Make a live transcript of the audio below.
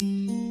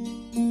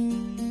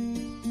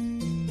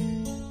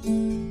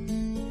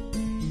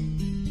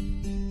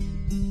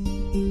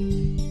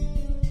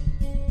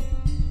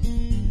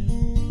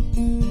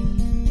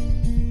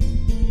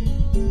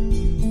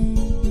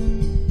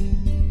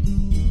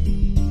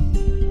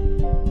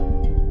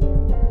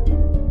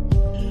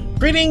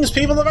Greetings,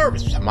 people of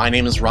Earth! My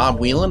name is Rob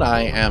Whelan.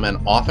 I am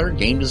an author,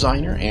 game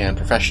designer, and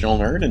professional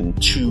nerd,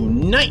 and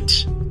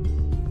tonight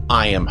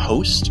I am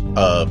host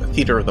of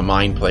Theater of the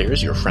Mind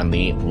Players, your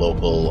friendly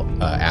local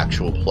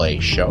actual play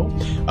show.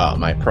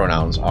 My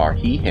pronouns are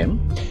he,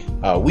 him.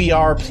 We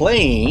are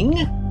playing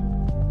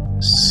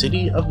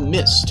City of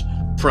Mist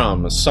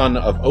from Son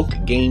of Oak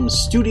Games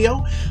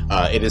Studio.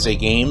 It is a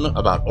game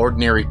about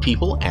ordinary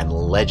people and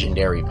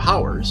legendary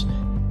powers,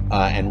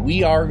 and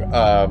we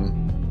are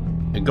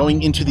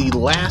going into the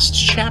last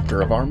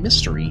chapter of our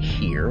mystery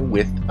here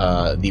with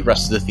the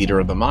rest of the Theater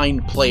of the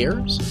Mind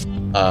players.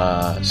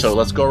 So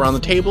let's go around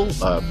the table,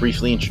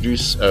 briefly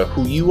introduce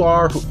who you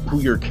are, who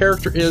your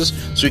character is,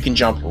 so we can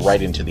jump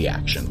right into the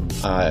action.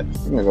 I'm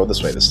going to go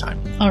this way this time.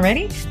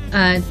 Alrighty.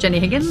 Jenny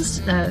Higgins,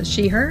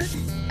 she, her,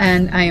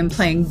 and I am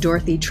playing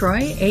Dorothy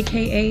Troy,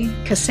 aka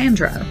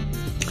Cassandra.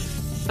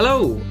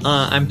 Hello,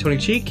 I'm Tony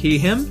Cheek, he,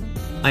 him.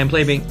 I am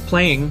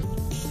playing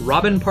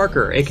Robin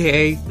Parker,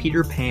 aka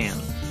Peter Pan.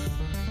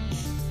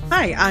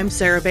 Hi, I'm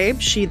Sarah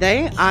Babe, she,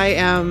 they. I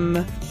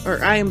am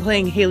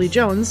playing Haley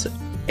Jones,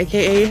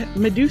 aka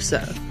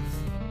Medusa.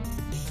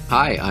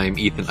 Hi, I'm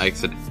Ethan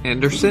Eichson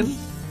Anderson.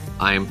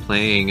 I am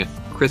playing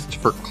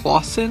Christopher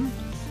Clausen,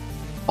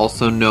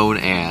 also known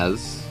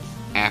as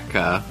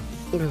Akka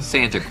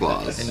Santa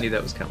Claus. I knew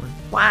that was coming.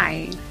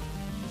 Why?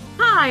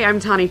 Hi, I'm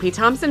Tawny P.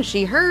 Thompson,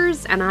 she,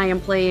 hers, and I am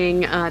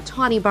playing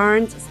Tawny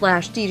Barnes /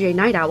 DJ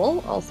Night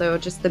Owl, also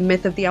just the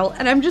myth of the owl.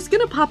 And I'm just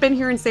going to pop in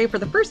here and say for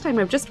the first time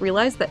I've just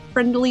realized that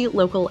friendly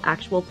local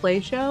actual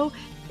play show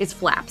is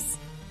Flaps.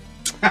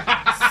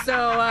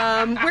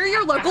 So, we're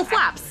your local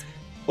Flaps.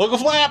 Local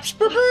Flaps!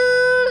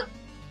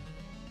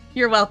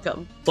 You're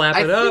welcome. Flap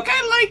it I up. think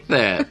I like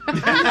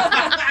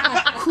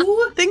that.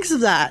 Who thinks of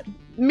that?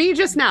 Me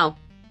just now.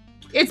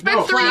 It's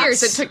been 3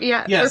 years. It took,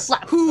 yeah, Yes. we're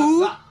Flaps.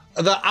 Who?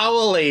 The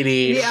Owl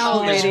Lady. The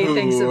Owl is Lady who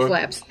thinks of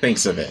Flaps.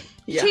 Thinks of it.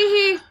 Yeah.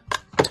 Tee-hee.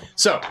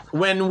 So,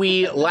 when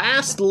we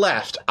last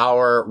left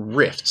our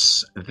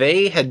rifts,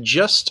 they had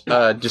just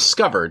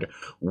discovered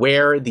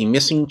where the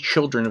missing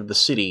children of the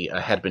city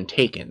had been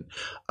taken.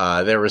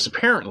 There was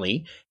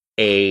apparently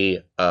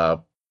a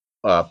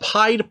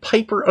Pied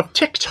Piper of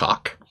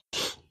TikTok,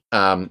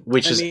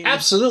 which is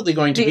absolutely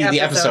going to be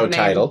the episode name.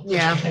 title.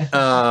 Yeah.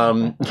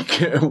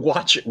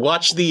 Watch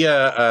the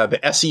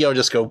SEO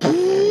just go.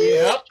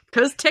 Yep.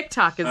 Because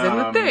TikTok is in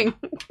the thing.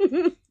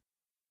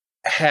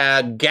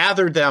 Had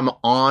gathered them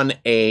on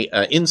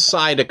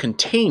inside a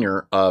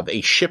container of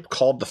a ship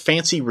called the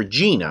Fancy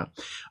Regina,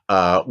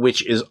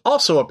 which is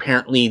also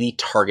apparently the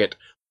target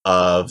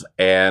of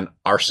an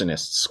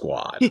arsonist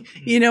squad.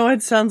 You know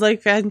what sounds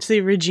like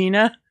Fancy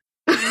Regina?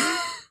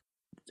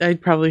 I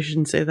probably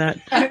shouldn't say that.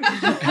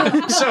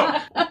 So,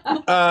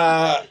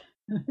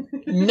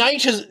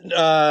 night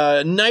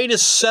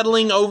is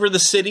settling over the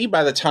city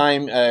by the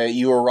time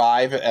you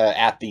arrive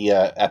at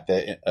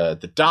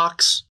the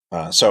docks.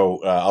 So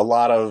a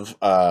lot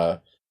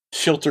of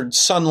filtered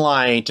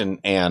sunlight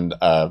and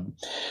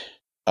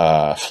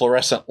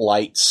fluorescent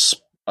lights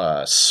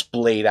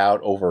splayed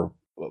out over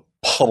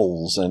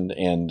puddles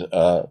and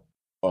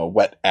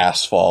wet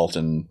asphalt,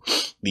 and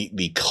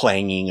the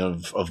clanging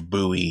of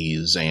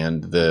buoys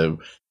and the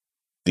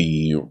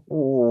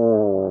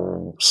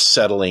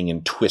settling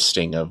and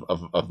twisting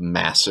of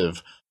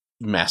massive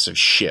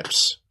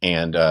ships.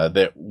 And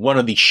that one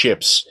of these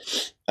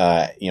ships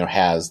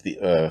has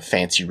the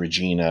Fancy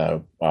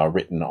Regina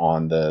written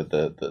on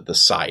the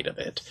side of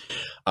it.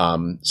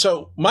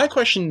 So my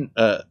question,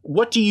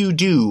 what do you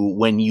do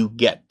when you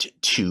get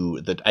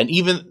to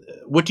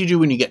what do you do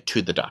when you get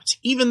to the docks?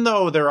 Even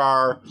though there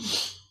are,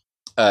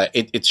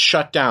 it's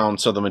shut down,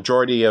 so the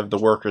majority of the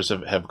workers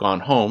have gone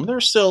home,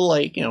 there's still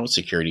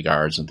security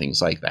guards and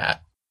things like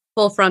that.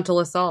 Full frontal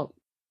assault.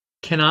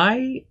 Can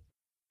I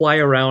fly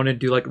around and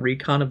do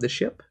recon of the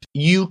ship?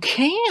 You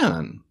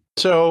can.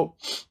 So,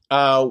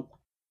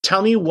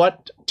 tell me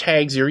what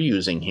tags you're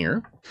using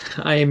here.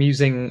 I am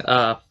using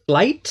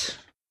flight.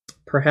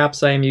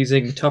 Perhaps I am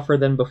using tougher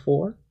than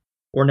before.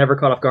 Or never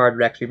caught off guard.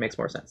 It actually makes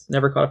more sense.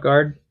 Never caught off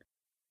guard.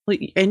 Well,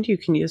 and you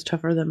can use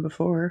tougher than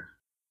before.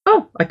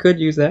 Oh, I could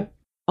use that.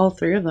 All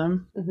three of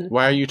them. Mm-hmm.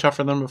 Why are you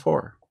tougher than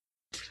before?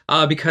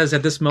 Because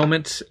at this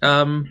moment,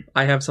 I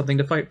have something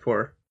to fight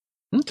for.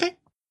 Okay.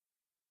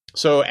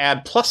 So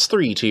add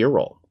 +3 to your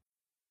roll.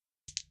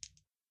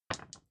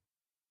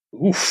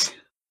 Oof.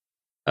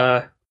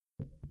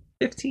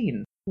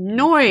 15.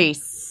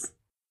 Nice.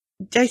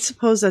 I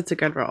suppose that's a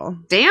good roll.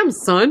 Damn,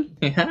 son.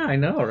 Yeah, I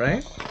know,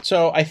 right?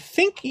 So I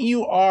think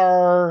you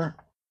are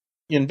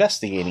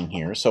investigating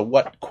here. So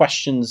what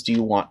questions do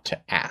you want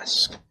to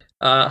ask?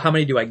 How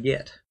many do I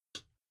get?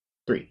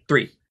 3.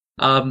 3.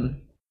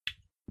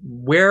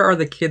 Where are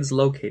the kids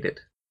located?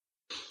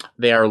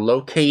 They are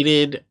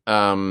located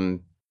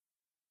in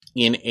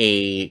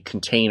a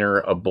container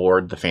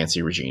aboard the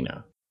Fancy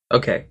Regina.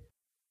 Okay.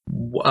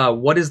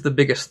 What is the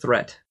biggest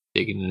threat?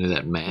 Digging into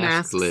that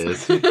mask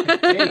Masks. list.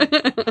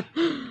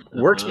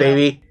 Works,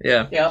 baby.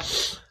 Yeah. Yep.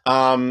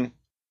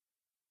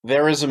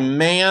 There is a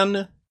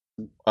man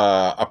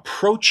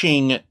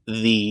approaching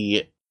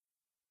the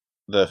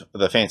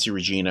the fancy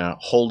Regina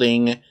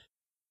holding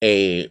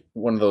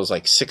one of those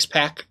like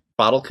 6-pack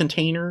bottle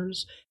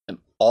containers, and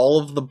all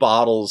of the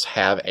bottles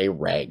have a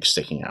rag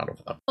sticking out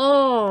of them.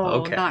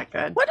 Oh, Okay. not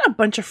good. What a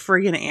bunch of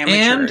friggin'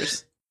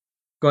 amateurs.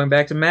 Going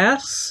back to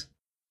masks,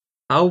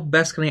 how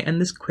best can I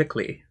end this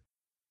quickly?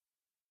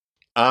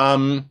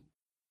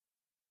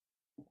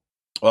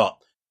 Well,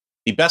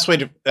 the best way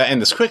to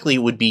end this quickly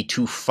would be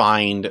to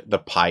find the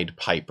Pied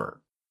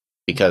Piper,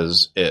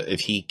 because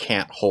if he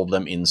can't hold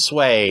them in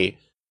sway,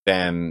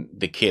 then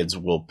the kids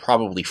will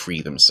probably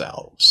free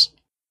themselves.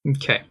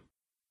 Okay.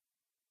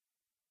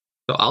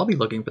 So I'll be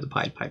looking for the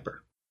Pied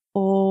Piper.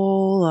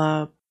 Hold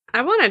up.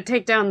 I want to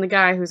take down the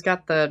guy who's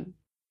got the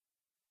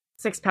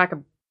 6-pack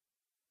of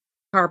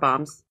car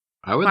bombs.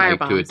 I would Fire like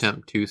to bombs.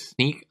 attempt to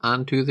sneak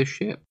onto the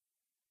ship.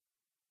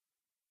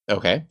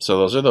 Okay, so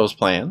those are those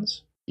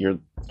plans.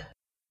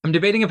 I'm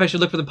debating if I should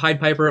look for the Pied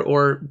Piper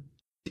or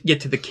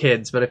get to the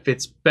kids, but if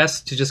it's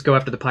best to just go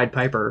after the Pied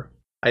Piper,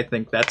 I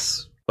think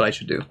that's what I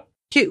should do.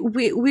 Okay,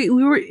 we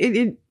were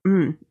in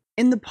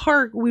the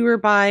park. We were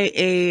by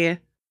a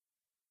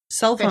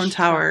cell phone Fish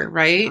tower, truck.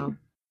 right?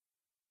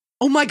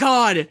 Oh my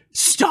god!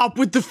 Stop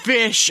with the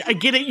fish! I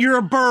get it. You're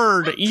a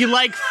bird. You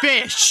like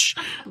fish.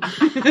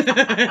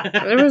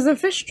 There was a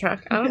fish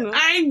truck. I don't know.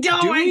 I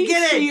know. Do I we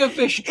get see it. a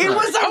fish It truck?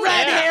 was a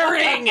red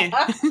herring.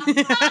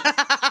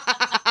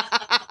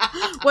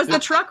 Was the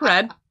truck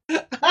red?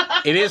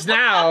 It is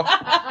now.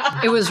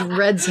 It was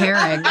Red's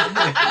herring.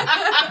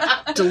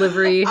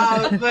 Delivery.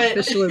 But-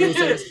 Fish delivery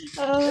service.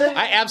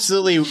 I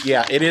absolutely,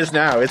 yeah, it is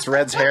now. It's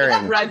Red's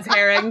herring. Red's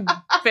herring,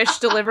 fish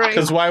delivery.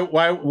 Because why,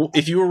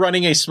 if you were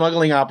running a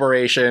smuggling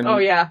operation Oh,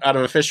 yeah. out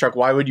of a fish truck,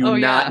 why would you Oh,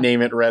 not yeah.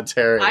 name it Red's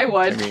herring? I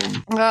would. I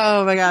mean,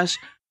 Oh my gosh!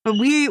 But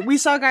we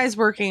saw guys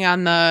working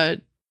on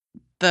the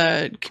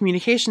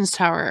communications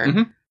tower.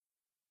 Mhm.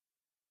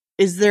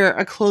 Is there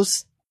a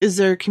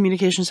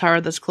communications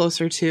tower that's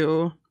closer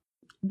to?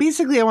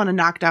 Basically, I want to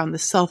knock down the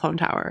cell phone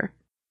tower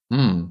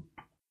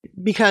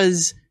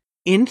because,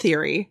 in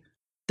theory,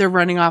 they're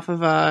running off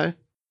of a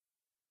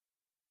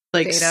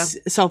Data.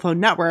 cell phone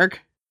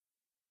network.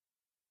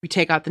 We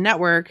take out the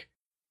network,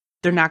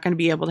 they're not going to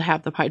be able to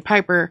have the Pied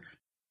Piper.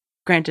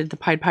 Granted, the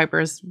Pied Piper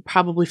is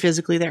probably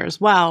physically there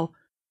as well,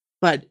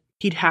 but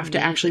he'd have to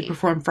actually Maybe.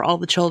 perform for all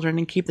the children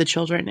and keep the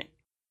children's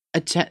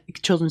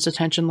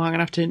attention long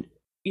enough to,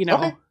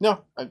 okay,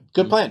 no,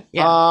 good plan.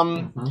 Yeah.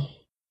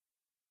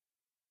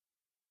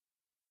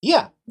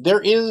 Yeah,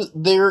 there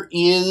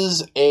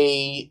is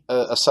a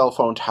cell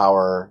phone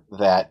tower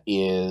that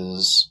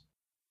is,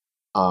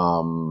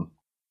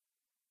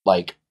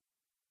 like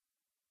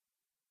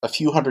a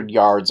few hundred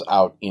yards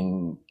out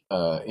into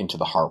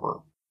the harbor.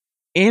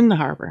 in the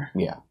harbor.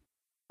 Yeah,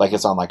 like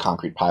it's on like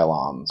concrete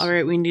pylons. All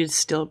right, we need to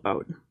steal a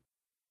boat.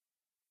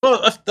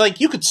 Well,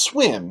 like you could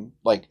swim,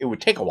 like it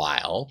would take a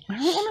while. I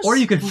don't wanna Or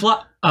you could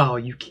fly. Oh,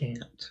 you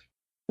can't.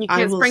 You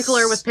I can't will sprinkle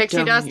her with pixie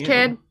stone dust, you.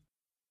 kid.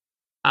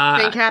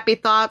 Think happy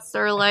thoughts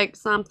or like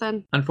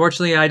something.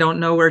 Unfortunately, I don't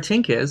know where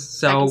Tink is,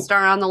 so Second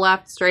star on the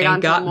left, straight Ain't on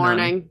to got the none.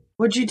 morning.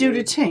 What'd you do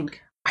to Tink?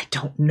 I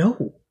don't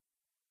know.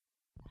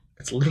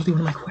 That's literally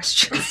one of my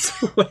questions.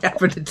 What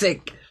happened to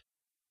Tink?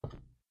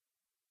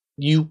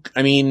 You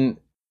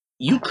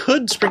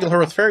could sprinkle her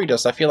with fairy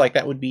dust. I feel like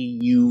that would be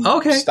you.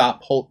 Okay.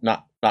 Stop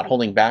not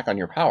holding back on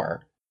your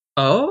power.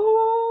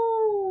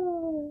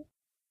 Oh.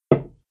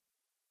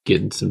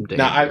 Getting some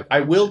danger. Now, I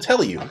will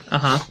tell you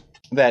Uh-huh.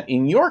 that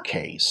in your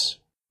case,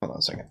 hold on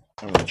a second.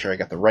 I'm going to make sure I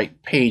got the right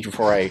page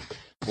before I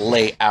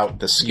lay out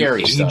the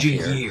scary stuff Age a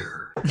here.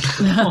 year.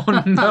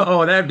 Oh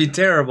no, that'd be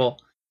terrible.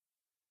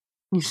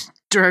 You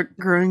start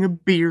growing a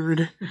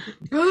beard.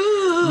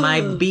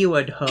 My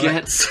beard hurts.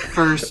 Gets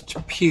first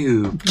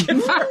pube.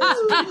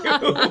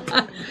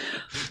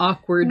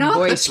 Awkward Not the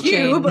voice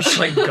cube. change.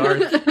 Like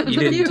Garth, you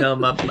didn't tell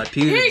him up my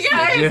pubes. Hey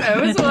guys, did you? I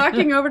was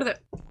walking over to the.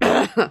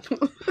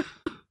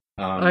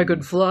 I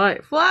could fly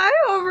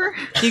over.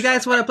 You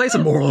guys want to play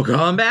some Mortal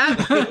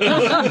Kombat?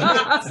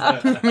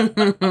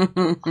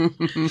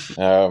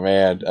 Oh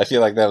man, I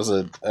feel like that was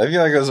a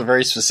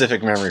very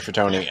specific memory for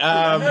Tony.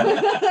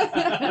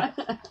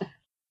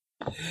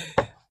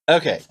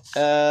 Okay.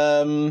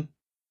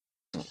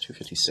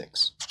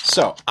 256.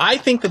 So I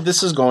think that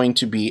this is going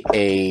to be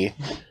a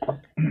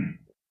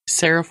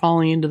Sarah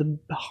falling into the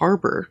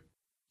harbor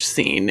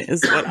scene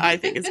is what I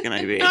think it's going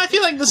to be. No, I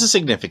feel like this is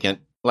significant.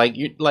 Like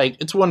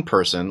it's one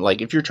person.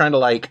 Like if you're trying to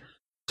like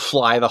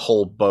fly the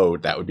whole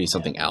boat, that would be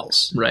something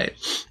else. Right.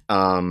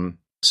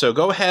 So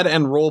go ahead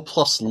and roll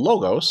plus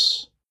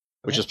logos,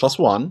 which is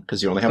 +1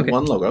 because you only have Okay.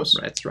 one logos.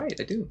 That's right,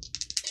 I do.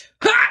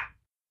 Ha!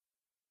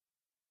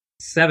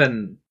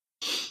 7.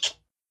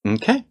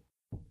 Okay.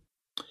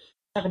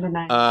 7 to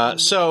 9.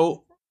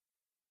 So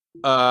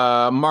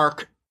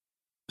mark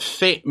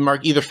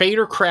either fade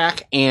or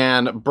crack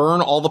and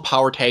burn all the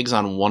power tags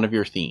on one of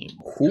your theme.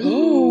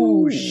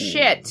 Ooh,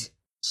 shit.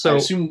 So I So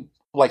assume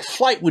like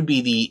flight would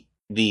be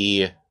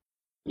the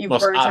You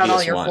most burnt out all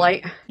obvious your one.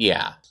 flight.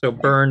 yeah.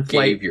 burn,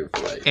 flight, Gave your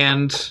flight.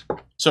 and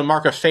So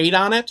mark a fade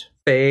on it.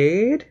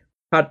 fade.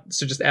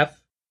 So just F.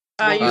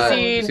 You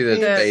see see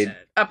that fade.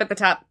 up at the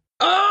top.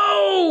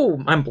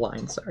 Oh! I'm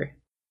blind, sorry.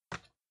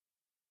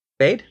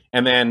 Fade?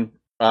 And then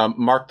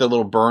mark the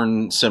little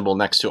burn symbol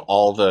next to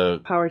all the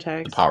Power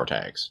tags. power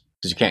tags.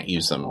 Because you can't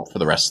use them for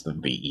the rest of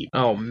the VE.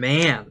 Oh,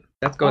 man.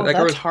 That That's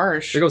goes,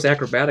 harsh. there goes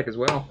acrobatic as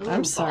well.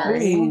 I'm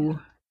sorry. Ooh.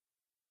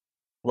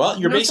 Well,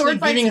 you're No basically sword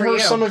fights giving for her you.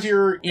 some of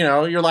your,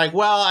 you're like,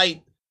 well,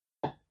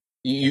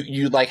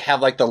 you like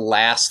have like the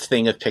last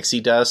thing of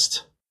pixie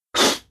dust.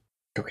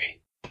 Okay.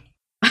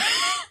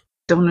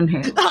 Don't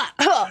inhale.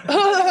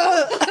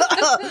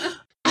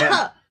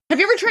 Have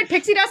you ever tried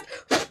pixie dust?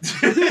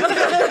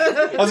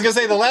 I was gonna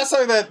say the last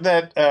time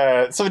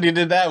that somebody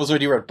did that was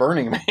when you were at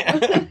Burning Man,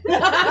 and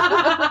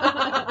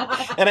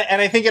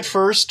I think at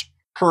first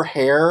her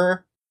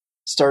hair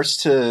starts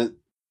to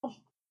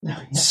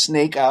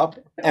snake up,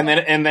 and then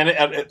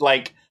it,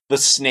 like the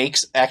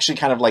snakes actually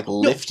kind of like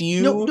lift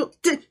you. No.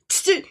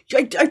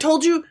 I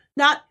told you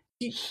not.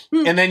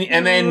 And then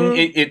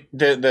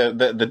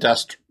the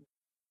dust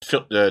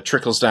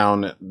trickles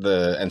down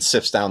and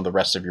sifts down the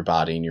rest of your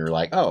body, and you're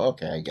like, oh,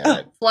 okay, I get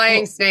it.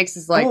 Flying snakes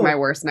is like my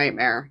worst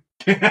nightmare.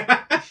 Go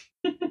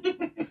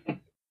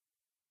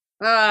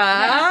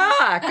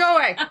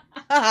away.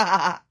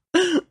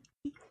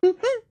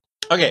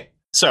 Okay,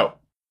 so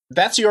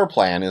that's your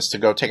plan, is to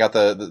go take out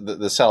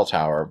the cell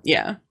tower.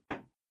 Yeah.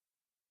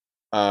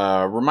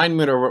 Remind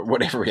me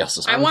what everybody else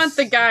is. I want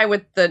the guy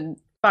with the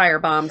fire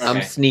bombs.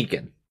 I'm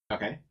sneaking.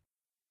 Okay.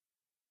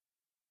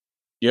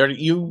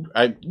 You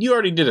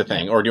already did a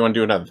thing, or do you want to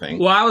do another thing?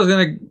 Well, I was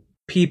gonna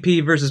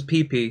PP versus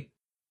PP.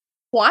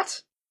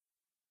 What?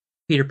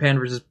 Peter Pan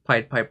versus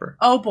Pied Piper.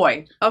 Oh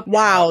boy. Okay.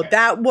 Wow, Okay.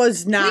 that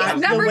was not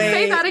Please never the way.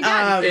 say that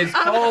again. It's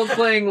called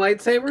playing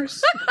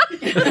lightsabers.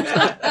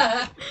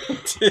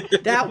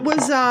 That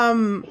was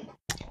wow.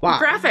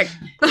 Graphic.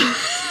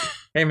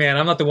 Hey man,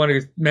 I'm not the one who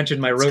mentioned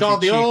my rosy It's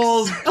called the cheeks.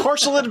 old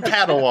porcelain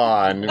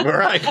Padawan,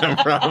 where I come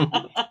from.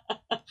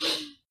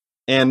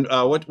 And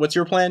what's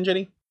your plan,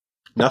 Jenny?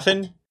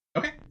 Nothing.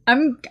 Okay.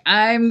 I'm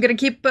gonna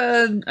keep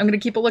a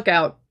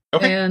lookout.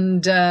 Okay.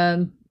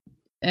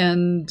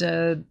 And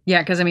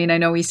yeah, because I mean I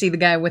know we see the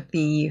guy with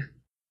the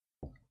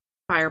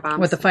Fire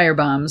bombs. fire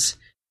bombs,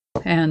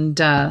 and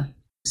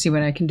see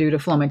what I can do to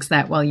flummox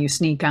that while you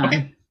sneak on.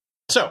 Okay.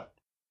 So,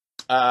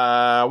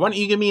 why don't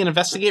you give me an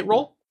investigate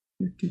roll?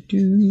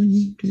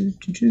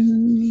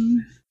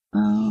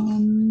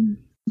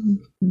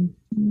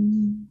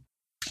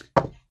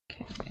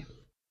 Okay.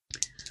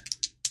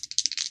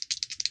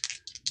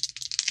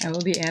 I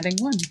will be adding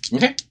 1.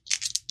 Okay.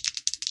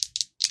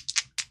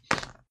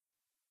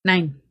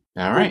 9.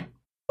 All right.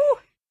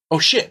 Oh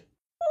shit!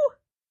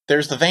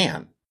 There's the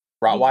van.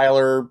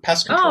 Rottweiler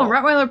pest control. Oh,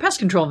 Rottweiler pest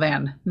control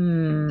van.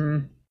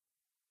 I'm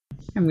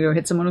gonna go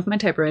hit someone with my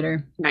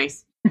typewriter.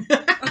 Nice.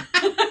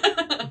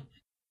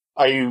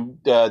 Are you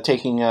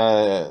taking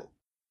Robin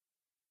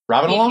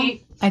along?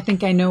 I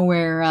think I know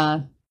where.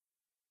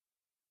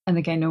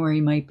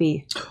 He might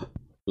be.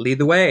 Lead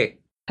the way.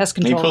 Pest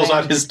And he control. pulls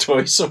van. out his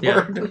toy sword.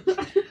 Yeah.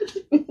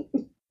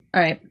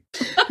 All right.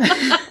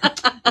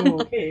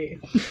 Okay.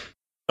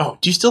 Oh,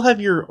 do you still have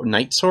your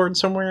knight sword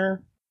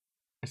somewhere?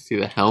 I see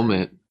the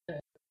helmet.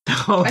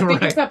 Oh, I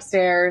think it's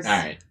upstairs. All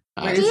right.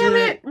 Damn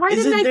it! Why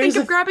Is didn't I think there's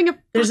of grabbing a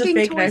There's a fucking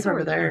fake toy knife sword?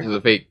 over there. There's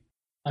a fake.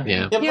 Okay.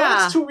 Yeah. But Yeah.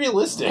 that's too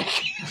realistic.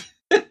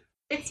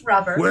 It's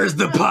rubber. Where's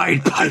the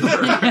Pied Piper?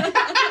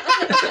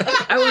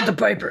 I want the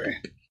Piper.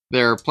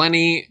 There are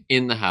plenty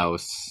in the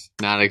house.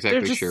 Not They're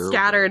exactly just sure.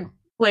 scattered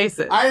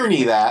places.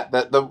 Irony that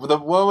the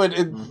moment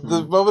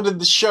the moment in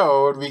the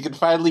show, and we could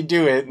finally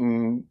do it,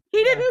 and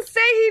He didn't say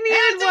he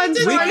needed one.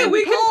 So I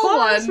we can pull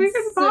pause, one. we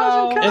can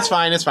pause and cut. it's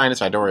fine.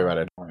 Don't worry about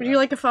it. Would you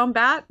like a foam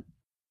bat?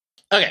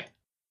 Okay.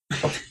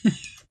 Try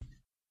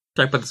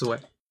to put this away.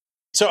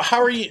 So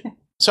how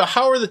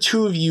are the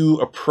two of you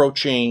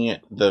approaching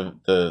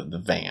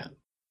the van?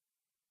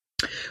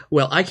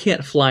 Well, I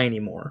can't fly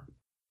anymore,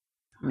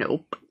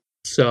 Nope.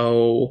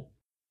 so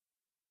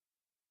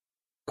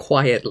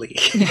quietly.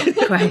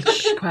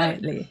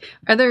 Quietly.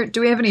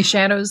 Do we have any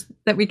shadows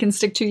that we can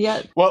stick to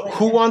yet? Well,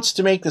 who wants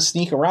to make the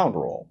sneak around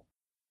roll?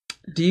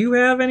 Do you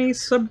have any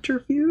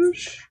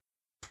subterfuge?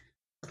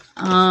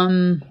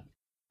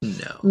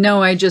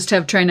 No, I just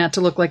have try not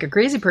to look like a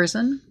crazy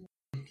person.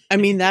 I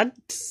mean,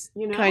 that's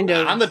kind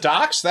of. On the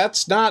docks,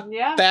 that's not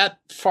that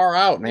far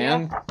out,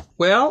 man.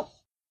 Well,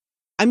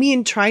 I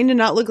mean, trying to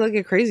not look like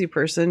a crazy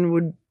person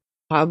would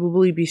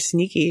probably be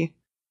sneaky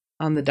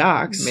on the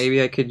docks.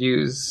 maybe I could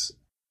use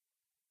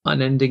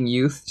unending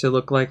youth to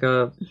look like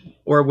a,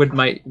 or would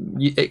my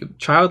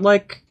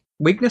childlike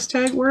weakness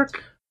tag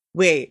work?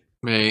 Wait,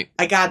 Right.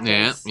 I got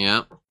Yeah. this.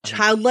 Yeah.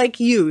 Childlike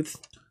youth.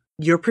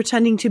 You're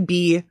pretending to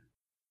be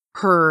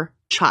her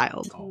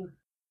child.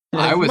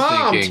 I was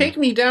Mom, thinking. take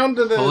me down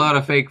to the. Pull out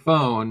a fake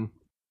phone.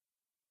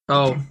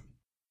 Oh,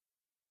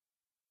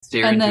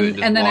 Stare And into then- it.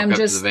 And and then walk I'm up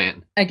just- to the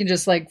van. I can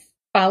just like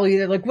follow you.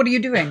 They're like, what are you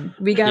doing?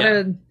 We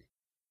gotta.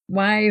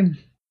 Why?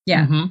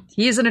 Yeah, mhm.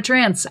 he is in a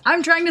trance.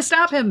 I'm trying to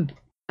stop him.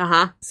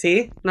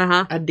 See?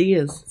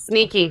 Ideas.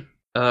 Sneaky.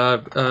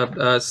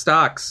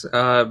 Stocks,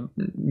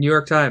 New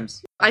York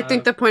Times. I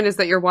think the point is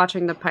that you're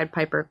watching the Pied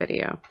Piper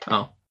video.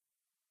 Oh.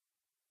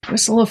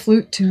 Whistle a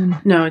flute tune.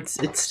 No, it's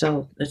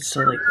still like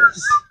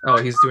this.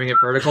 Oh, he's doing it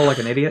vertical like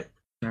an idiot?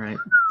 Alright.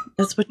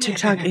 That's what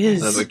TikTok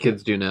is. That's what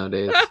kids do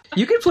nowadays.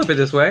 You can flip it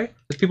this way.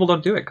 But people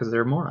don't do it because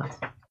they're morons.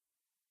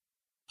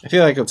 I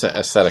feel like it's an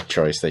aesthetic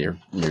choice that you're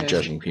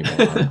judging people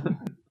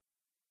on.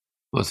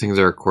 Most things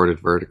are recorded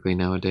vertically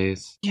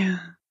nowadays, Yeah.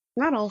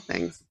 Not all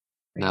things.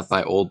 not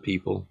by old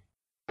people.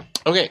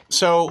 Okay,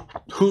 so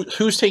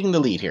who's taking the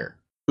lead here?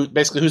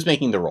 Who's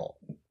making the roll?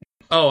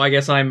 Oh, I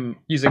guess I'm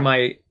using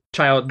my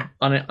child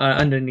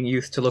unending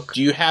youth to look.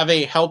 Do you have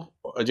a help?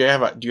 Do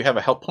you have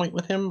a help point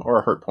with him, or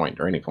a hurt point,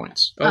 or any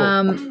points?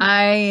 Oh.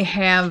 I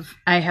have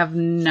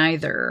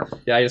neither.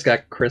 Yeah, I just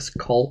got Chris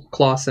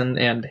Clausen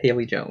and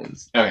Haley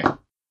Jones. Okay,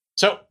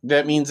 so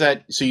that means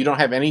that you don't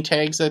have any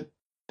tags that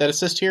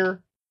assist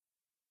here.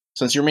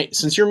 Since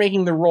you're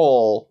making the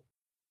roll,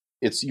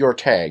 it's your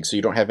tag, so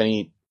you don't have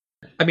any.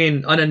 I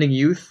mean, unending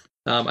youth.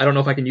 I don't know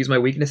if I can use my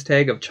weakness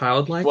tag of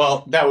childlike.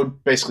 Well, that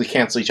would basically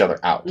cancel each other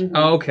out. Mhm.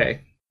 Oh,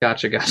 okay.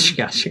 Gotcha.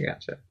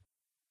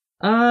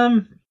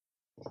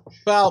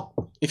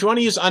 Well, if you want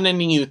to use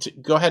unending youth,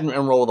 go ahead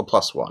and roll with a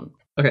 +1.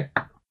 Okay.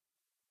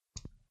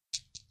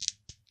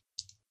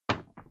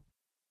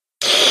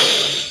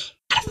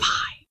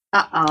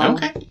 Uh-oh.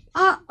 Okay.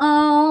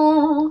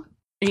 Uh-oh.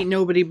 Ain't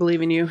nobody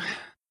believing you.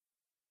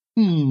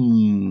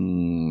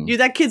 Hmm. Dude,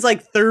 that kid's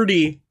like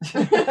 30.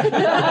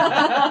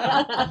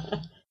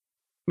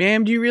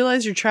 Ma'am, do you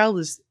realize your child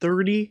is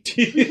 30?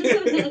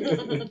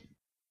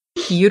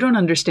 You don't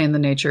understand the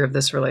nature of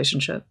this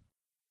relationship.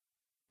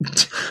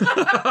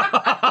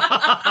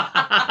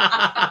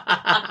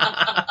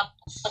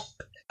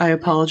 I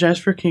apologize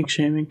for kink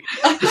shaming.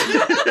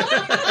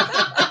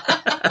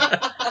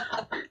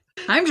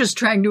 I'm just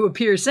trying to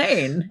appear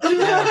sane.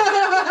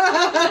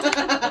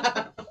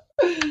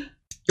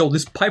 Yo,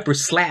 this Piper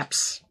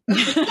slaps.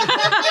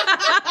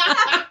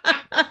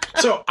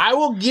 So I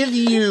will give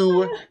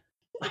you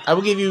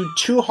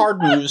 2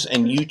 hard moves,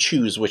 and you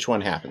choose which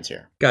one happens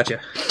here.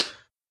 Gotcha.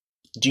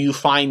 Do you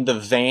find the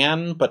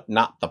van, but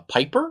not the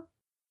Piper?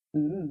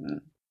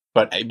 Mm.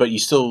 But you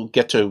still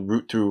get to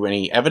root through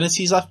any evidence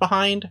he's left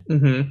behind?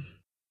 Mm-hmm.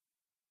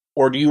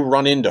 Or do you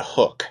run into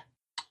Hook?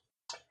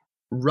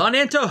 Run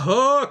into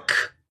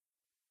Hook!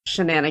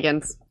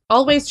 Shenanigans.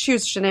 Always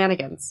choose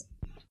shenanigans.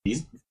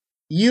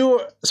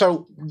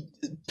 So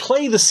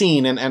play the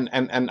scene,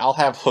 and I'll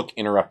have Hook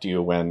interrupt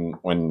you when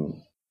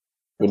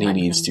he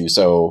needs to.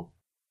 So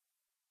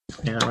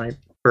Yeah, right.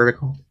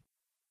 Vertical.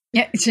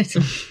 Yeah.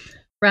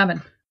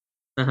 Robin.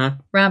 Uh-huh.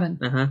 Robin.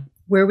 Uh-huh.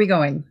 Where are we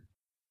going?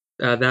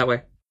 That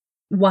way.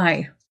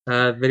 Why?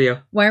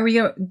 Video. Why are we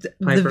going? The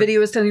Piper.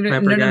 video is telling you.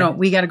 Piper guy. No.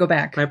 We got to go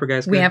back. Piper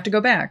guy's We good. have to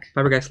go back.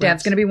 Piper guy slaps.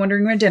 Dad's going to be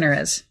wondering where dinner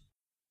is.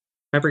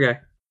 Piper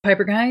guy.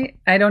 Piper guy?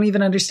 I don't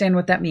even understand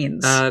what that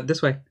means.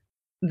 This way.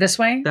 This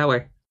way? That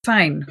way.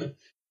 Fine.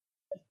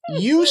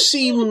 you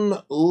seem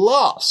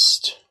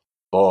lost,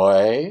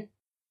 boy.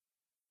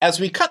 As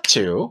we cut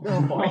to,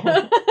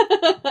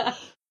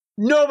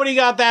 nobody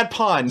got that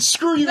pun.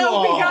 Screw you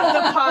all. Nobody got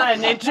the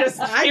pun. It just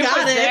I got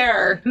was it.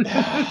 there.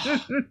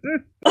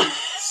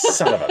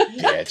 Son of a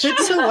bitch. Did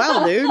so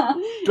well, dude.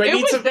 Do I It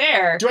need was some?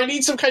 there. Do I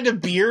need some kind of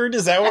beard?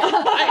 Is that what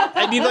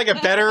I need? Like a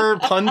better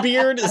pun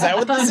beard? Is that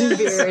what this is?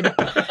 Beard.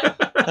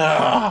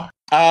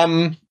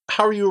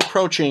 How are you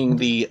approaching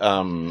the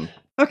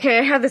Okay,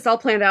 I have this all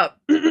planned out.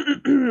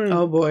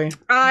 Oh boy.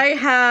 I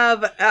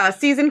have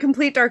season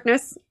complete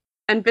darkness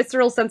and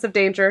visceral sense of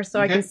danger, so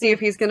I can see if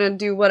he's gonna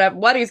do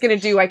what he's gonna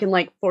do. I can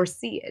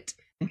foresee it.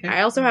 Okay.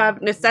 I also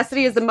have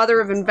necessity is the mother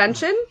of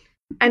invention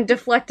and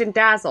deflect and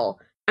dazzle.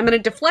 I'm gonna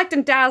deflect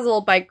and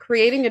dazzle by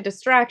creating a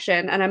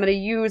distraction, and I'm gonna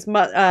use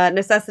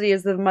necessity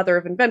as the mother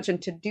of invention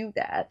to do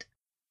that.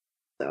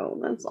 So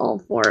that's all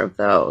 4 of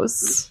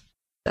those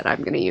that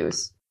I'm gonna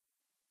use.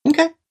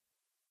 Okay.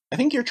 I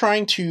think you're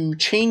trying to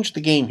change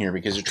the game here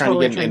because you're trying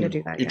Totally to get trying to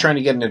do that, you're yeah. trying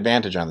to get an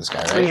advantage on this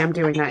guy, right? I am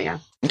doing that, yeah.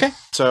 Okay.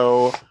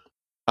 So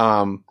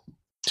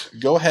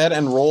go ahead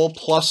and roll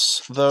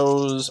plus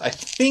those. I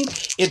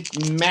think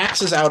it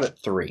maxes out at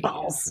 3.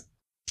 Balls.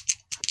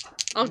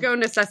 I'll go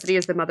necessity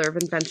as the mother of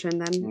invention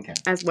then, Okay.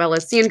 as well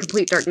as see in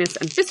complete darkness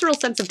and visceral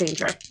sense of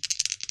danger,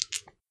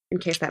 in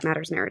case that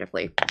matters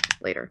narratively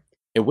later.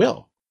 It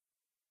will.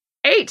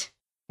 8.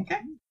 Okay.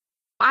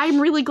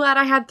 I'm really glad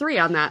I had 3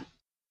 on that.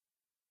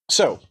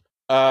 So,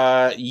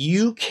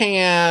 you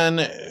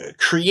can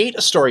create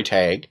a story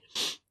tag.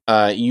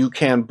 You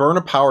can burn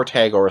a power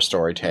tag or a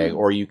story tag,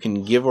 or you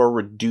can give or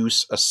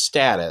reduce a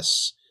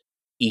status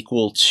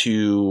equal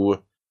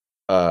to.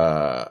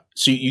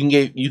 So you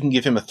can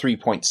give him a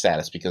 3-point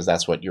status because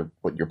that's what your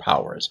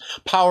power is.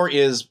 Power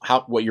is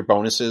what your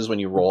bonus is when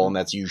you roll, and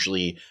that's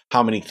usually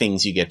how many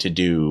things you get to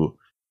do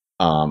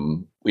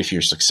if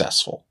you're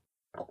successful.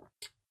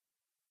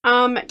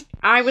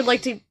 I would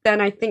like to then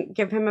I think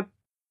give him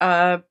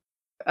a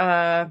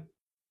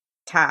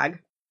tag.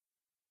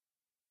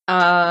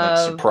 Like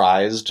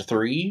surprised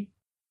 3.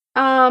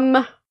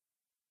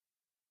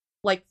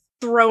 Like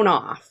thrown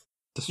off.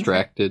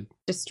 Distracted.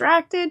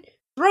 Distracted,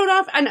 thrown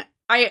off, and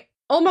I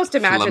almost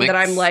imagine that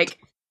Flummox. I'm like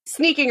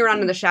sneaking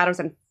around in the shadows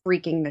and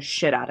freaking the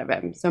shit out of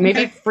him. So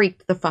maybe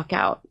freak the fuck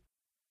out.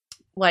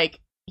 Like,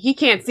 he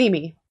can't see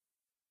me.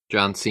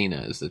 John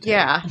Cena is the tag.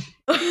 Yeah.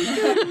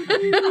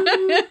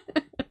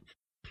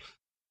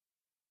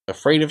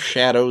 Afraid of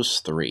Shadows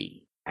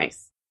 3.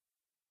 Nice.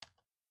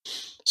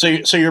 So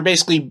you're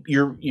basically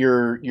you're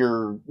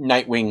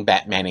Nightwing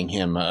Batmaning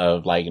him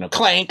of like,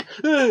 clank,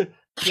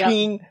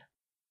 ping,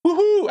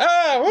 woohoo,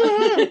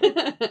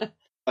 woohoo.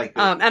 Like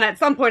and at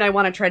some point I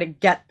want to try to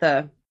get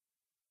the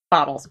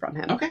bottles from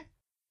him. okay.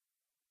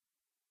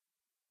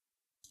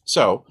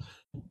 So,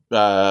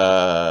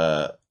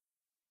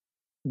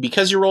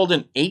 because you rolled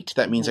an 8,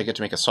 that means I get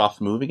to make a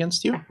soft move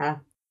against you. Uh-huh.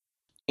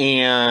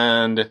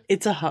 And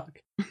It's a hug.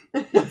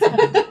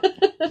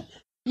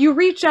 You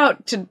reach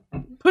out to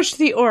push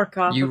the orc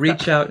off. You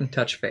reach out and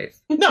touch Faith.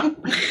 no,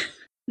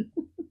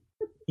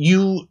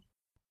 you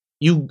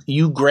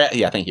grab.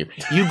 Yeah, thank you.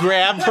 You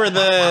grab for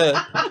the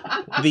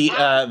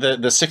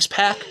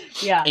 6-pack,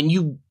 Yeah. and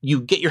you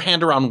get your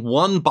hand around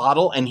one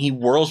bottle, and he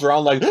whirls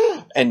around like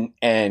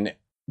and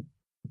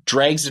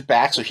drags it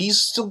back. So he's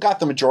still got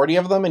the majority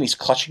of them, and he's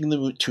clutching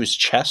them to his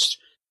chest.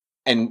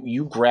 And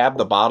you grab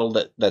the bottle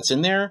that's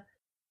in there,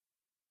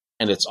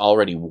 and it's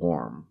already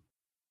warm.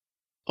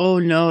 Oh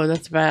no,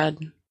 that's bad.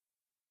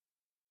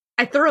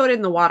 I throw it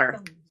in the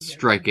water.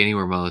 Strike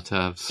anywhere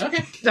Molotovs.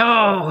 Okay.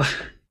 Oh!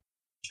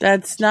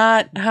 That's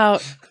not how.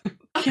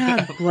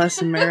 God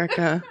bless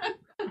America.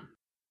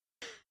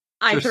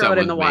 I Sure throw it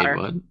in the someone's made water.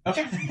 one.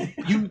 Okay.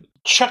 You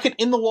chuck it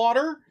in the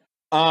water,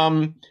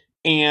 and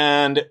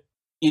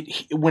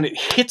when it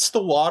hits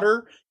the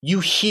water, you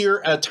hear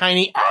a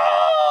tiny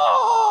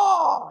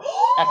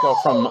echo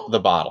from the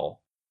bottle.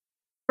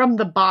 From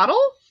the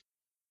bottle?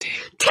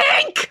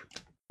 Tank!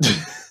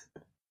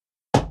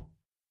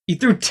 You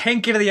threw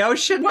Tank into the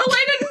ocean? Well,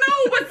 I didn't know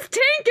it was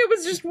tank. It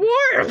was just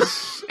warm.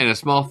 And a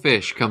small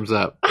fish comes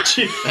up.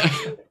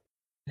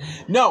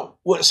 No,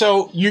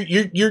 so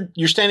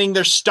you're standing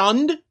there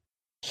stunned.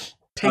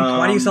 Tank,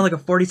 why do you sound like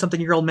a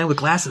 40-something-year-old man with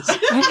glasses? How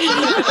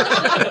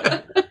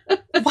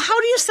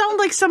do you sound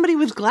like somebody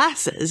with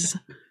glasses?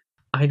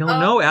 I don't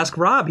know. Ask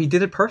Rob. He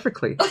did it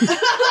perfectly.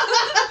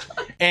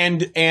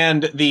 And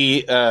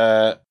the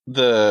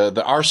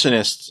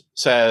arsonist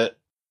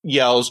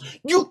yells,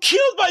 "You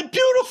killed my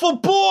beautiful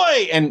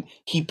boy!" And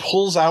he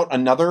pulls out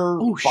another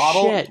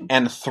bottle shit.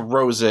 and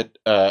throws it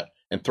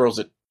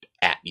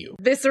at you.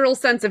 Visceral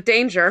sense of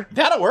danger.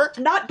 That'll work.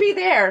 Not be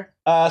there.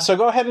 So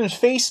go ahead and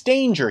face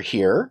danger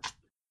here.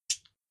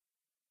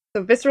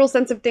 So visceral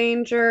sense of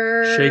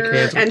danger. Shake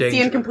hands with and see in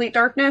danger. complete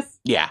darkness.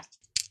 Yeah.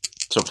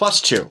 So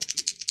 +2.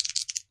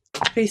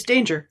 Face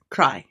danger.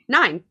 Cry.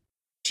 9.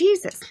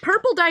 Jesus.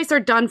 Purple dice are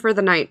done for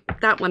the night.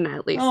 That one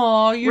at least.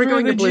 Oh, you're We're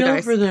going to blue jail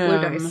dice. for them.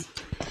 Blue dice.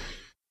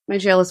 My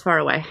jail is far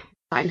away.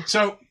 Fine.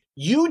 So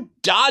you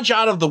dodge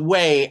out of the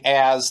way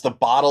as the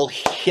bottle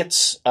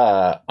hits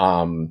a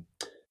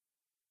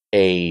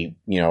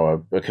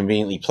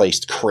conveniently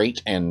placed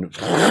crate and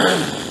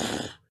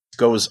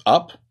goes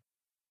up.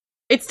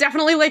 It's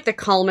definitely like the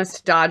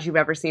calmest dodge you've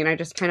ever seen. I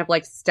just kind of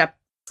like step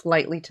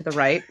slightly to the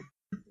right.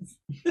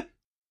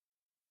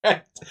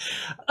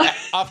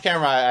 Off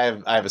camera,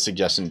 I have a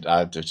suggestion.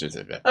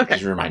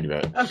 Just remind you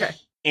about it. Okay.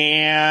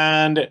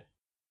 And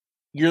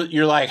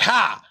you're like,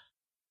 ha!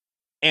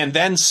 And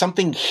then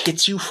something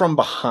hits you from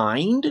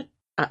behind.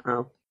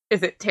 Uh-oh.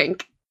 Is it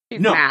Tank? She's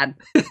No. mad.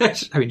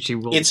 I mean, she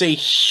rolled It's a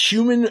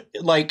human,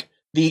 like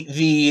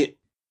the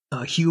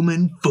a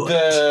human foot.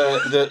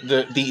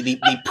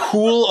 the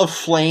pool of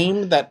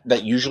flame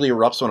that usually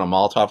erupts when a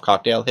Molotov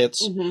cocktail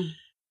hits Mm-hmm.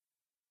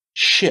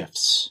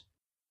 shifts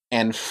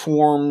and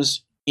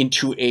forms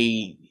into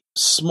a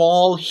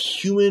small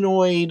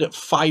humanoid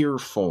fire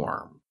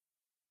form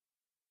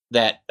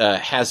that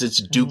has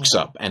its dukes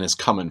up and is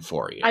coming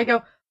for you. I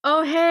go,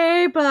 oh,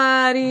 hey,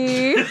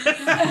 buddy.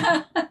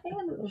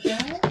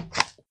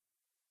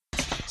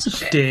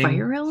 Ding, Fire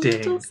ding.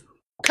 elementals?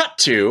 Cut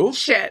to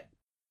Shit.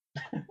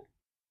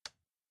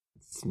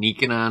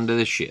 Sneaking onto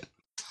the ship.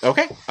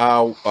 okay.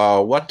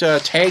 What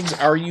tags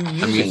are you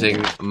using? I'm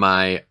using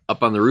my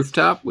Up on the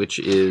Rooftop, which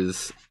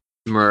is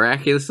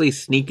miraculously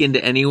sneak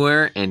into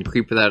anywhere and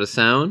creep without a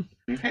sound.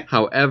 Okay.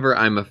 However,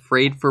 I'm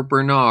afraid for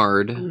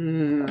Bernard.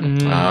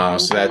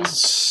 So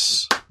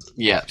that's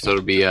Yeah, so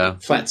it'll be a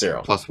flat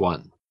 0.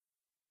 +1.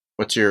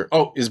 What's your?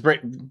 Oh, is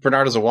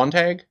Bernard as a 1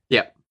 tag?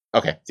 Yep.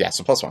 Okay, yeah,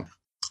 so +1.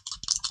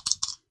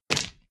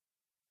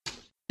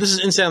 This is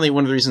incidentally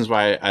one of the reasons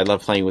why I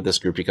love playing with this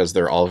group, because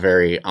they're all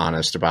very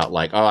honest about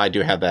like, oh, I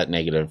do have that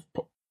negative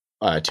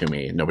to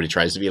me. And nobody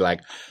tries to be like,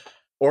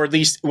 or at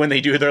least when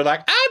they do, they're like,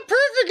 I'm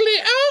perfectly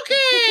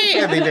okay,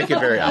 and they make it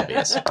very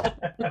obvious.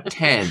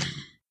 10.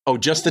 Oh,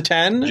 just the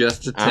 10?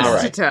 Just a 10. All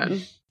It's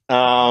right.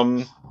 a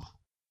 10.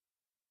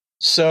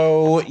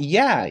 So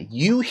yeah,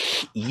 you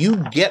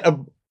get a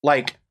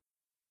like.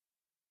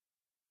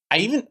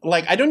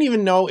 I don't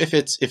even know if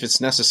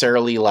it's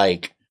necessarily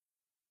like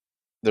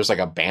there's like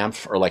a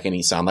bamf or like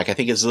any sound. Like I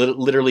think it's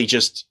literally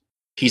just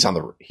he's on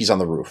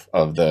the roof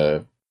of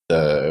the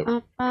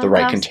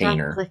right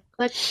container. Click,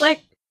 click,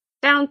 click.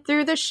 down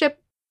through the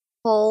ship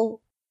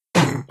hole.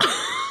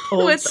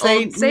 Old With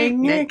Saint old Saint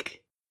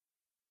Nick.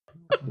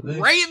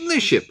 Right in the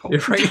ship hole. You're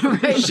right.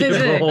 Right,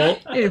 Ship hole.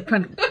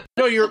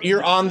 No,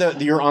 you're on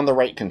the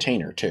right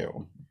container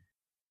too.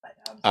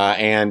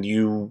 And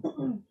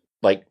you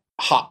like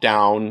hop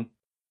down,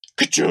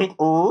 ka-chunk,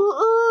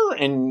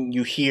 and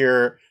you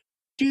hear.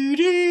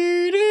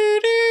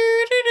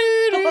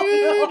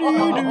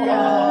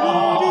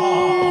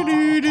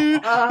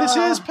 This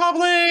is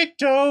public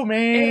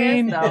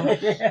domain.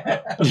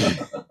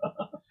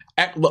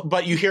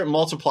 But you hear it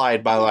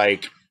multiplied by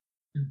like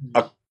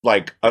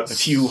a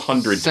few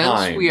hundred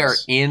times. Since we are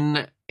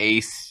in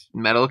a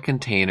metal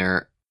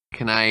container,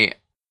 can I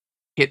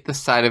hit the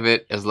side of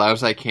it as loud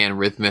as I can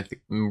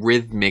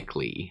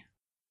rhythmically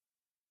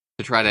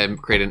to try to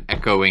create an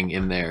echoing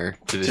in there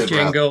to disrupt?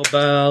 Jingle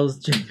bells,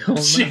 jingle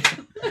bells.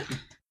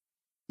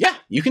 Yeah,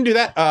 you can do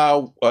that.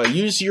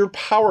 Use your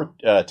power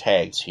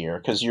tags here,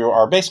 because you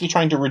are basically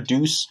trying to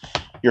reduce...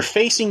 You're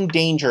facing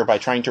danger by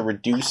trying to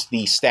reduce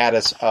the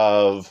status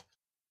of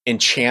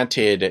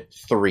Enchanted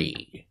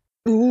 3.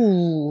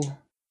 Ooh.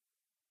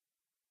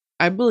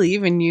 I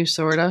believe in you,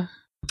 sorta.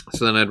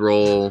 So then I'd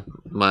roll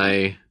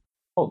my...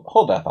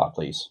 Hold that thought,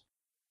 please.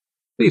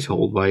 Please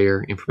hold while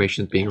your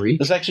information is being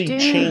read. This actually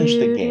changed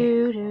the game.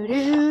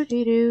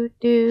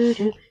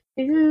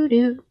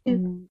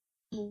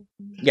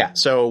 Yeah,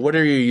 so what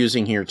are you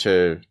using here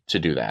to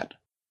do that?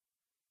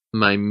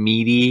 My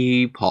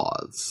meaty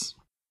paws.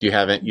 You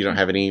don't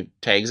have any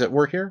tags at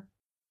work here?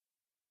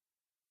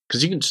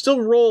 Because you can still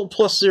roll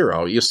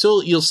 +0.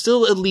 You'll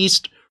still at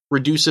least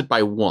reduce it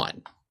by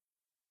 1.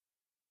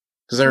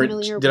 Because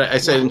I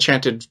say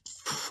Enchanted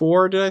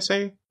 4? Did I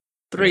say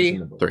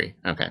 3? 3?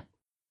 Okay.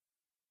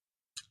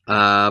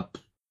 I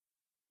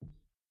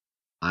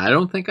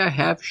don't think I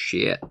have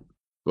shit.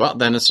 Well,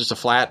 then it's just a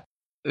flat.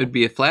 It would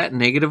be a flat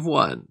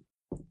 -1.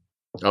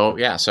 Oh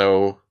yeah,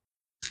 so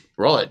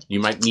roll it. You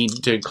might need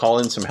to call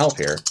in some help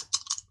here.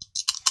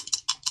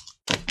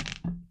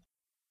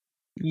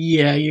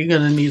 Yeah, you're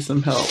gonna need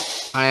some help.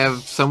 I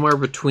have somewhere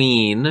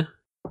between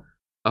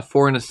a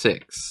 4 and a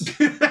 6.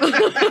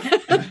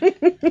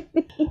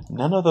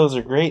 None of those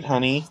are great,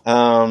 honey.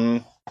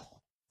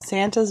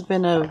 Santa's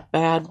been a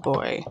bad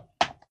boy.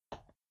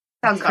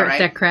 Sounds about right.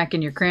 That crack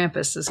in your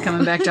Krampus is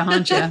coming back to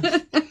haunt you.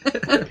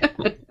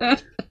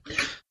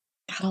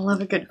 Gotta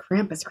love a good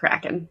Krampus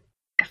cracking.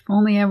 If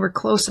only I were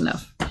close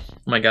enough. Oh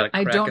my god!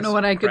 I don't know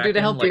what I could do to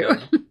help you.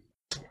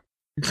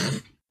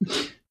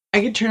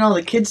 I could turn all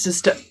the kids to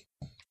stuff.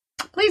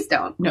 Please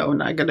don't. No,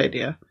 not a good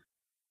idea.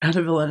 Not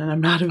a villain, and I'm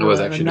not a I villain. was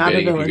actually I'm not a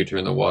debating if you villain. could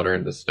turn the water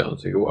into stone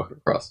so you could walk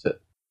across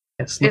it.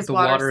 Yes, look Is the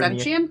water in the-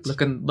 sentient? Look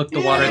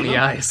the water in the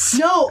eyes.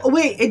 No,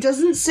 wait. It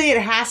doesn't say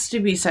it has to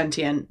be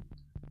sentient.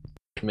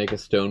 Make a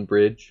stone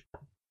bridge.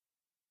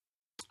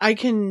 I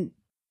can.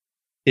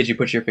 Did you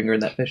put your finger in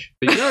that fish?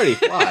 But you can already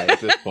fly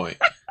at this point.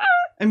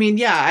 I mean,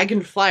 yeah, I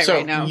can fly So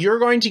right now. you're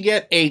going to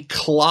get a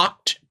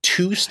clocked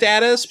 2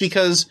 status,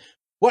 because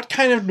what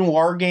kind of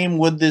noir game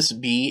would this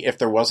be if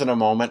there wasn't a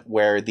moment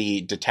where the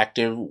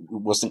detective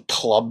wasn't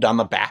clubbed on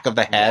the back of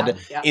the head,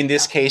 in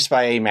this case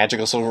by a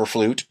magical silver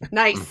flute?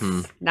 Nice.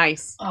 Mhm.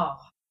 Nice. Oh.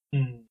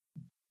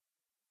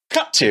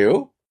 Cut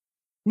to...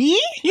 Me?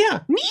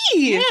 Yeah. Me?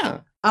 Yeah.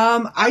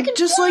 I could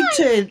just like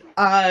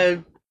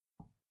to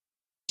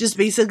just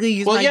basically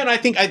use Well, my... yeah, and I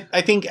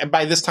think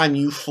by this time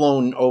you've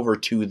flown over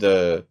to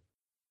the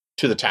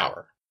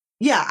tower.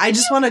 Yeah, I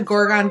just want to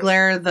Gorgon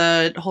glare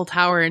the whole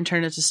tower and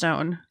turn it to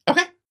stone.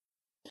 Okay.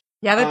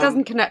 Yeah, that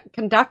doesn't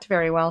conduct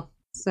very well.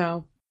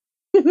 So.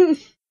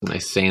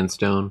 Nice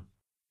sandstone.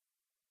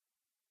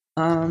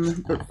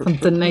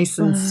 Something nice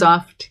and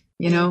soft,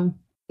 you know?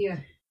 Yeah.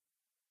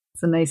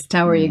 It's a nice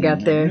tower you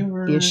got there.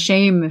 Be a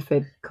shame if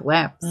it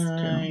collapsed.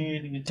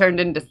 Turned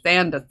into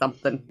sand or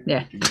something.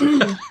 Yeah.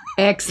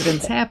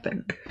 Accidents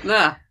happen.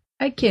 Ugh.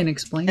 I can't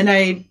explain. And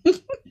I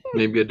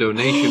Maybe a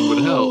donation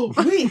would help.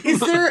 wait. Is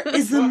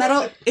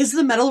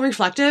the metal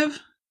reflective?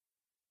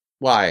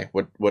 Why?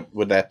 What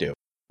would that do?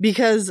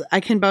 Because I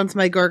can bounce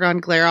my Gorgon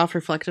glare off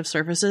reflective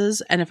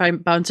surfaces, and if I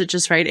bounce it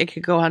just right, it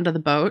could go onto the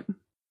boat.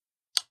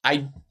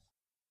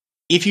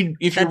 If you're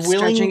That's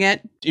willing, stretching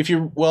it. if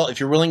you're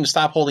willing to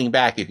stop holding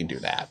back, you can do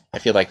that. I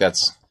feel like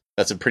that's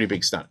a pretty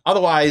big stunt.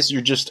 Otherwise,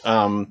 you're just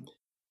Okay,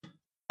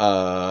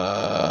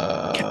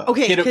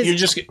 hit it, 'cause- you're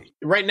just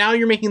right now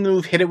you're making the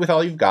move. Hit it with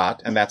all you've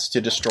got, and that's to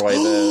destroy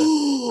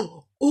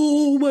the.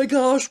 Oh my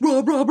gosh,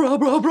 Rob.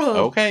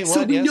 Okay, So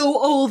what? we Yes. know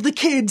all of the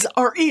kids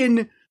are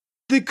in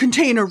the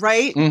container,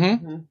 right?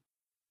 Mm-hmm.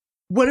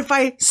 What if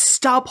I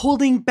stop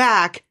holding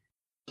back,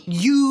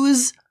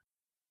 use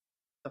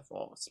The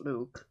Force,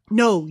 Luke.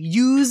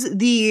 use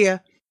the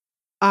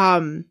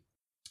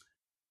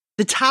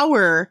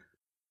tower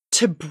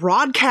to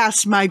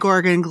broadcast my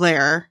Gorgon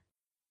glare?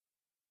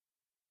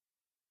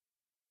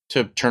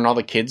 To turn all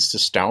the kids to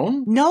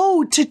stone.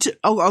 No,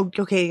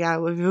 okay,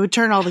 yeah, if it would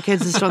turn all the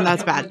kids to stone,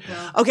 that's bad.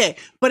 Okay,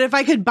 but if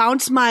I could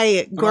bounce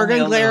my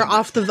Gorgon glare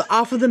off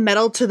of the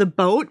metal to the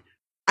boat,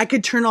 I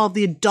could turn all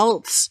the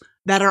adults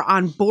that are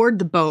on board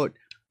the boat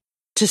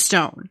to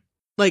stone.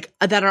 like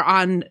that are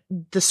on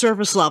the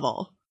surface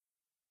level.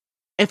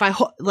 If I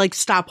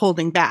stop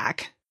holding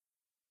back,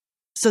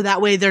 so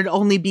that way there'd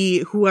only be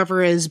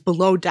whoever is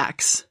below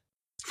decks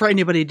for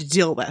anybody to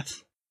deal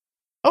with.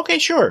 Okay,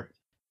 sure.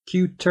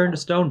 Cue Turn to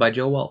Stone by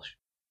Joe Walsh.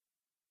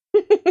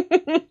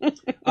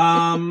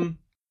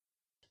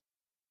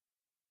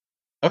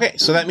 Okay,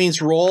 so that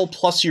means roll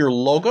plus your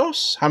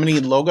logos. How many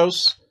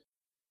logos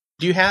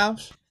do you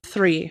have?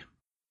 3.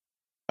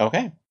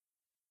 Okay.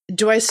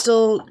 Do I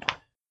still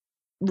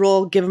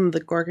roll? Give him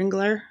the Gorgon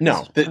Glare?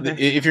 No, Okay.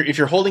 if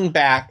you're holding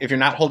back, if you're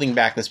not holding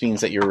back, this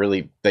means that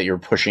you're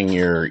pushing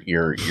your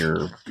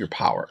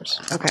powers.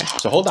 Okay.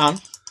 So hold on.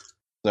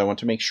 I want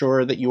to make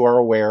sure that you are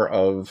aware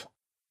of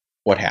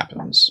what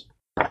happens.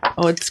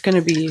 Oh, it's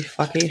gonna be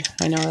fucky.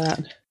 I know that.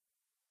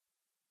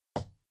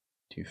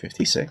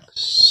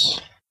 256.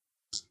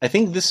 I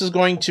think this is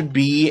going to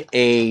be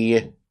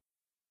a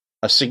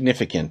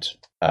significant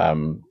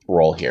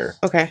roll here.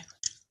 Okay.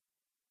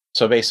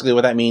 So basically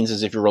what that means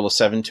is if you roll a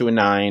 7 to a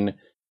 9,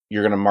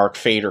 you're going to mark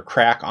fade or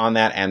crack on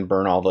that and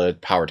burn all the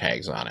power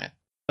tags on it.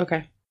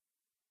 Okay.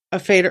 A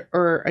fade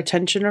or a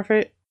tension or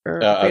fade or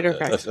a fade or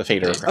crack? A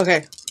fade or a crack.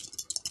 Okay.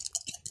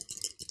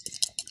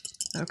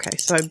 Okay,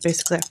 so I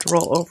basically have to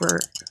roll over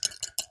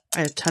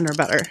a 10 or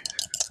better.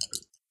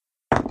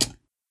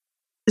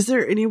 Is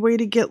there any way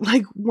to get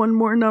like one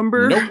more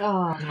number? Nope.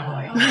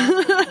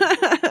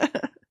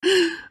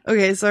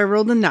 Okay, so I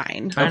rolled a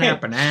 9.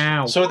 Pineapple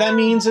now. So what that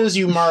means is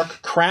you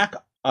mark crack,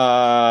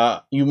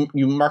 you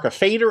mark a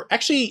fader.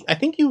 Actually, I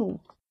think you...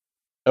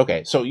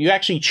 Okay, so you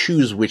actually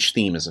choose which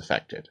theme is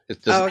affected.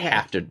 It doesn't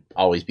have to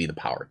always be the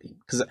power theme.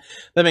 Because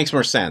that makes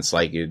more sense.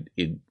 Like,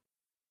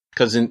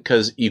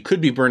 because you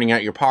could be burning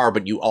out your power,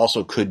 but you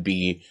also could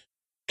be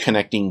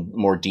connecting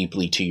more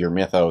deeply to your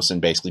mythos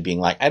and basically being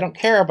like, I don't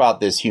care about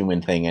this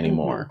human thing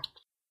anymore.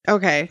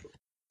 Okay,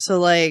 so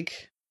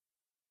like...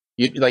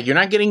 You're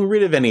not getting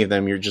rid of any of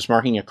them. You're just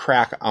marking a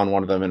crack on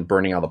one of them and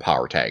burning all the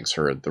power tags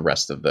for the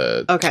rest of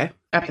the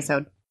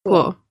episode.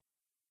 Cool.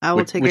 I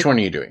will Which one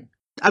are you doing?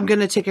 I'm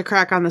going to take a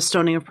crack on the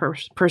Stoning of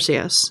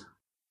Perseus.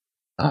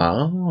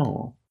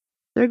 Oh.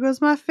 There goes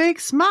my fake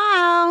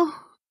smile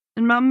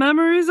and my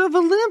memories of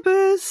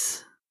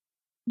Olympus.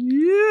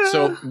 Yeah.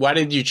 So why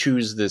did you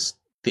choose this?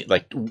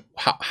 Like,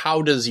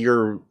 how does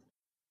your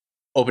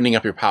opening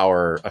up your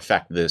power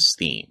affect this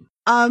theme?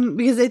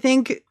 Because I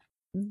think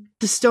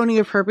the Stoning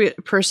of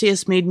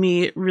Perseus made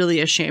me really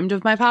ashamed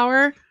of my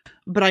power,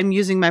 but I'm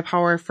using my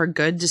power for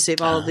good to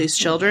save all of these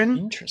children.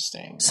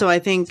 Interesting. So I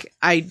think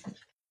I'm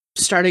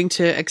starting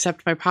to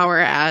accept my power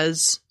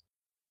as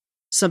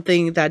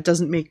something that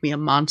doesn't make me a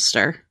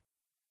monster,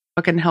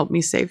 but can help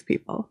me save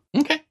people.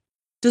 Okay.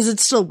 Does it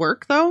still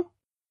work, though?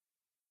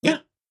 Yeah.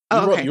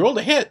 Oh, okay. You rolled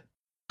a hit.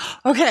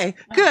 Okay,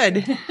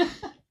 good.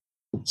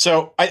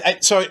 So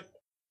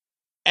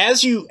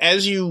as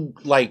you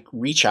like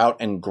reach out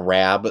and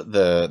grab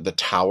the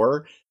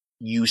tower,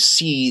 you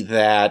see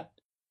that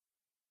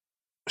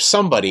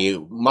somebody,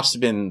 must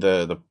have been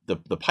the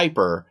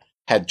Piper,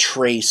 had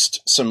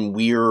traced some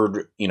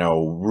weird,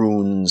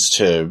 runes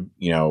to,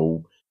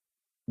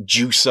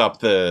 juice up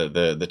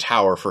the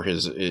tower for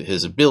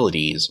his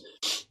abilities.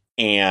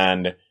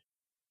 And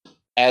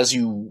as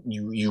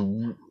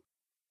you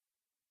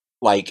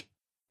like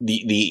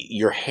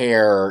your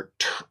hair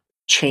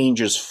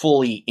changes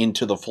fully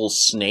into the full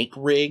snake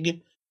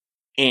rig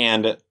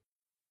and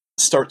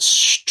starts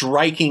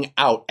striking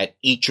out at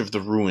each of the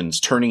ruins,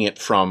 turning it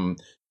from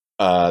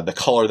the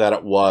color that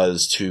it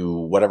was to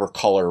whatever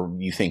color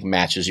you think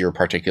matches your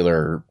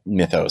particular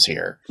mythos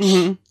here.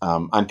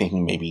 Mm-hmm. I'm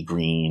thinking maybe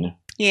green.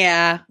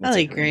 Yeah, It's I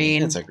like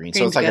green. It's a green. Green's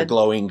so it's like good. a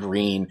glowing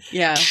green.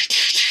 Yeah.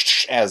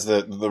 As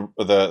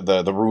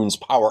the runes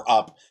power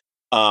up.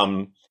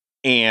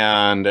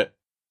 And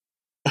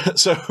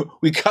so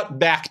we cut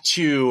back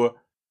to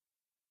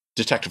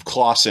Detective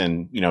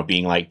Clausen,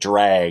 being like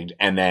dragged,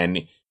 and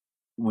then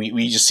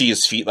we just see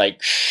his feet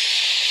like,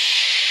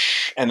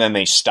 and then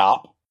they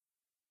stop,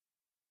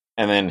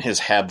 and then his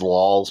head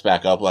lolls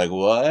back up like,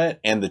 what?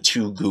 And the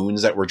two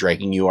goons that were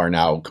dragging you are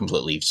now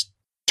completely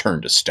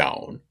turned to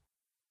stone.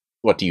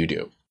 What do you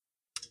do?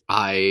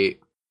 I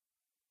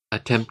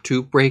attempt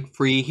to break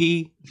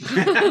free.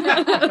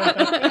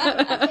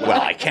 Well,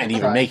 I can't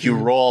even make you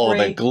roll with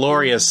a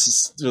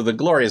glorious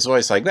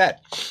voice like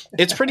that.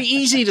 It's pretty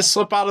easy to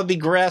slip out of the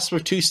grasp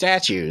of two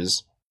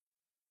statues.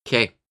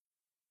 Okay.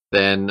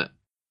 Then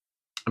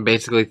I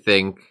basically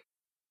think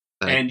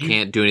that And I you-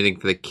 can't do anything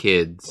for the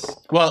kids.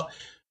 Well,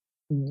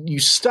 you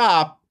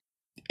stop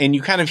and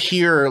you kind of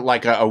hear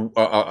like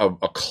a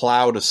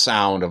cloud of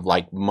sound of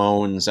like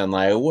moans and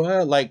like,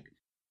 what? Like,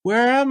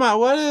 where am I?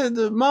 What is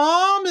the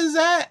mom? Is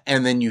that?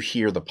 And then you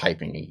hear the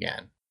piping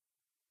again.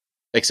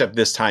 Except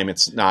this time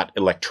it's not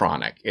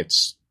electronic.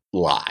 It's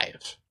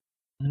live.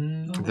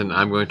 Then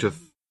I'm going to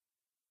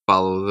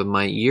follow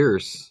my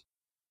ears.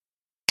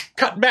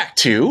 Cut back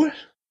to...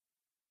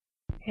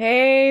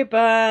 Hey,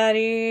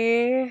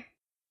 buddy.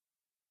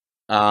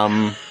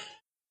 All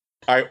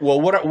right. Well,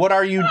 what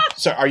are you?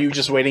 So, are you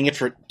just waiting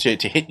it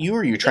to hit you,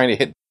 or are you trying to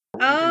hit?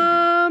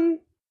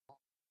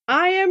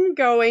 I am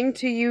going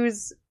to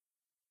use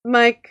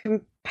my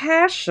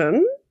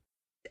compassion,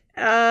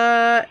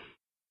 and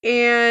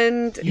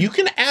You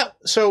can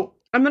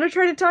I'm going to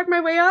try to talk my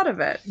way out of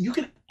it. you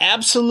can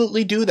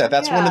absolutely do that.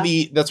 That's one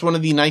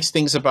of the nice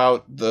things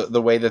about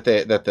the way that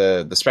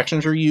the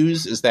spectrums are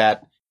used is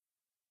that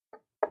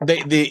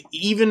they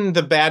even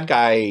the bad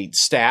guy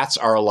stats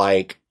are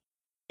like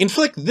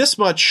inflict this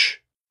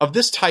much of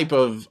this type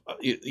of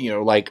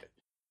like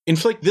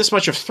inflict this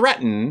much of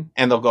threaten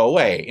and they'll go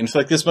away.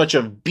 Inflict this much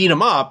of beat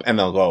them up and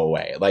they'll go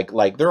away.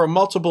 Like there are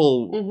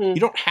multiple. Mhm.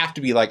 You don't have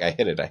to be like I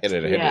hit it.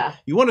 Yeah.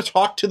 You want to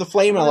talk to the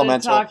flame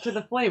elemental? Talk to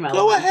the flame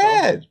elemental. Go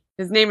ahead.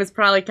 His name is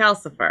probably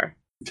Calcifer.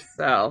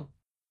 So,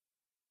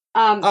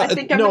 I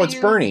think I'm no, gonna it's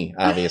use... Bernie,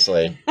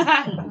 obviously.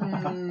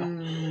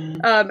 I'm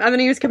going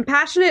to use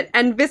compassionate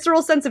and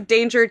visceral sense of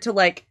danger to,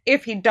 like,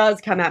 if he does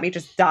come at me,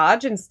 just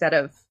dodge instead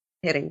of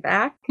hitting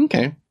back.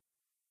 Okay.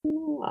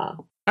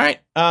 Wow. All right.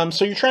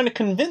 So you're trying to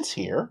convince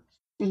here.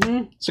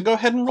 Mm-hmm. So go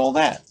ahead and roll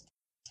that.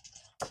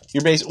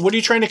 What are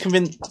you trying to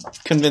convince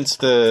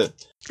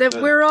That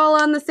we're all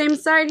on the same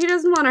side. He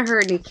doesn't want to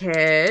hurt any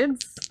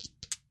kids.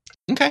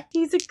 Okay.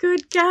 He's a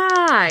good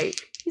guy.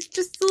 He's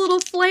just a little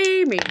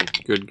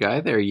flamey. Good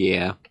guy there,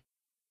 yeah.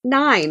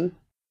 9.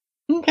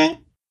 Okay.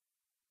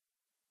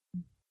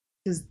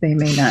 Because they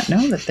may not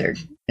know that there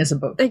is a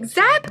boat.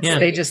 Exactly. Yeah.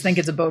 They just think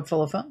it's a boat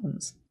full of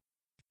phones.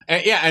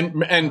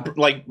 And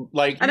like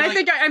And I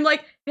think I'm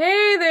like,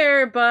 hey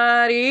there,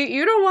 buddy.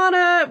 You don't want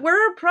to...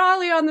 We're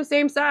probably on the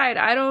same side.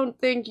 I don't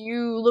think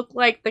you look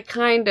like the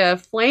kind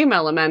of flame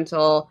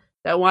elemental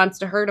that wants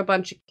to hurt a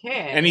bunch of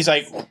kids. and he's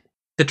like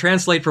To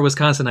translate for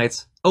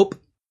Wisconsinites,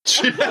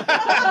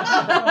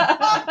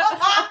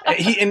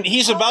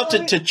 he's about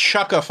to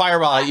chuck a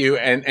fireball at you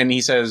and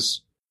he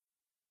says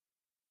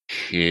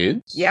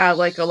kids? Yeah,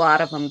 like a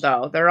lot of them,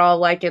 though. They're all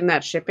like in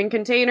that shipping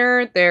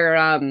container.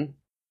 They're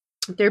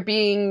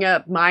being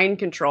mind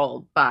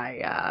controlled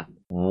by.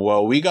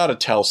 Well, we got to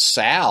tell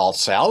Sal.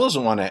 Sal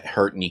doesn't want to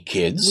hurt any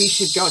kids. We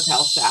should go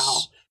tell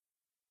Sal.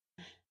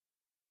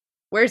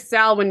 Where's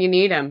Sal when you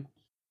need him?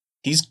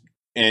 He's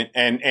and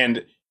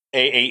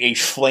a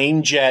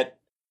flame jet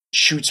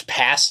shoots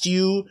past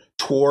you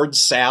towards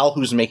Sal,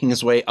 who's making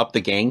his way up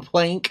the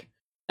gangplank,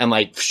 and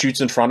like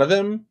shoots in front of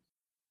him.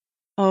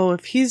 Oh,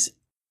 if he's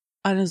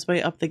on his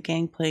way up the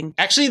gangplank.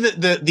 Actually,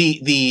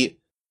 the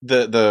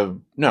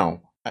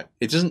no,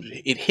 it doesn't.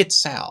 It hits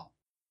Sal,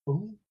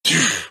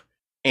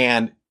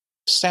 and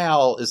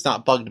Sal is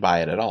not bugged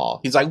by it at all.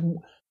 He's like,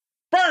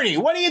 Bernie,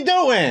 what are you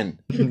doing?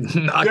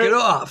 knock it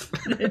off.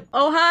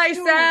 Oh, hi,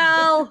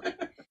 Sal.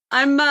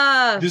 I'm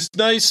This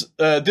nice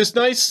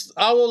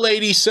owl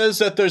lady says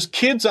that there's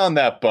kids on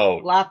that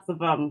boat. lots of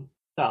them.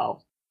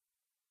 So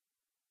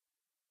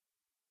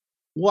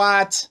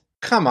What?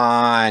 Come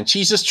on,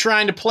 she's just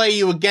trying to play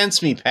you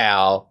against me,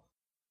 pal.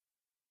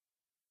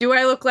 do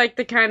I look like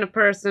the kind of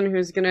person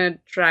who's gonna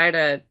try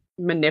to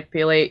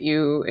manipulate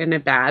you in a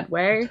bad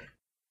way?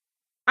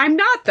 I'm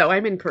not, though.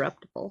 I'm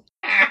incorruptible.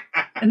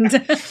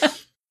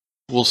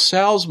 Well,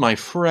 Sal's my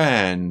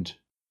friend.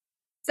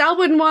 Sal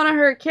wouldn't want to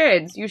hurt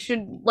kids. You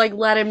should, like,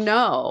 let him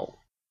know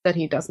that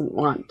he doesn't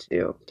want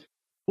to.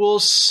 Well,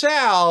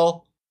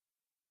 Sal,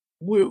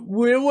 we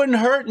wouldn't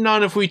hurt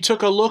none if we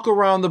took a look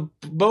around the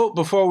boat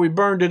before we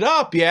burned it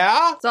up,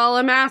 yeah? That's all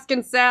I'm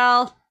asking,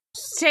 Sal.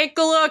 Just take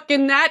a look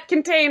in that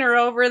container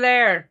over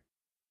there.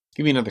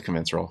 Give me another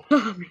convince roll.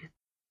 Oh,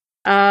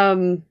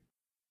 man.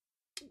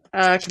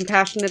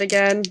 Compassionate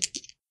again.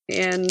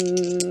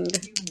 And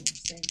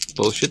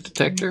Bullshit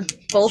detector?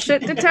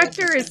 bullshit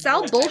detector? Is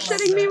Sal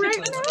bullshitting me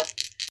right now?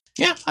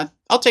 Yeah,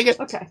 I'll take it.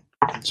 Okay.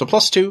 So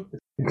 +2.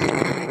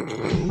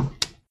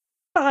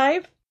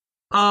 5.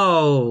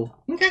 Oh.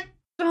 Okay.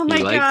 Oh my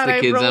He likes god, the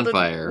I kids rolled on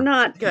fire.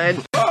 Not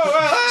good.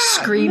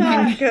 Screaming.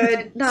 Not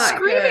good. Not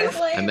Screaming good.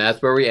 flame. And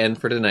that's where we end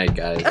for tonight,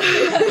 guys.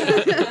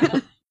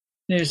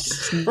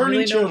 There's Burning really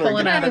no children.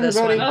 pulling out of this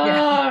Everybody. one.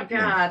 Yeah. Oh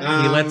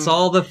god. He lets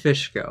all the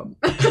fish go.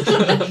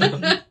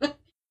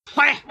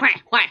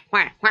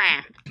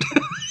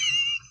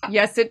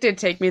 Yes, it did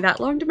take me that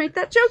long to make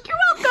that joke. You're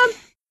welcome.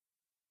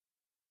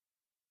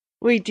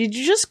 Wait, did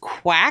you just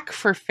quack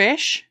for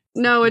fish?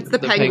 No, it's the,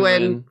 The penguin,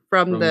 penguin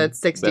from the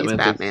 60s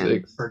Batman.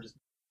 66.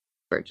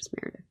 Burgess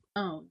Meredith.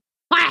 Oh.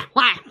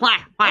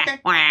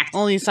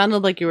 Only you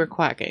sounded like you were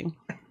quacking.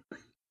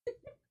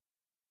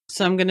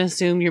 So I'm gonna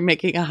assume you're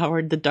making a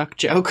Howard the Duck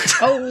joke.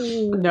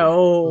 Oh,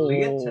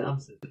 no.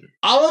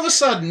 All of a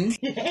sudden,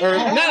 or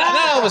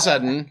not all of a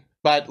sudden,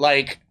 but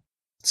like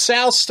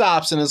Sal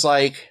stops and is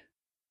like,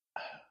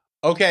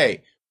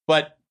 "Okay,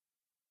 but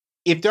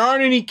if there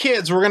aren't any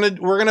kids, we're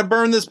gonna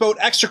burn this boat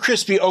extra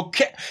crispy."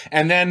 Okay,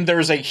 and then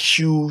there's a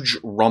huge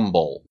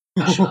rumble.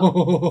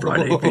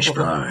 Friday fish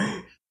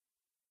fry.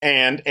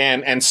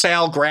 And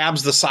Sal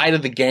grabs the side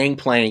of the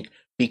gangplank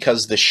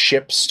because the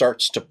ship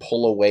starts to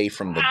pull away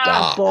from the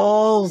dock.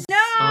 Balls. No!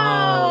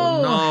 Oh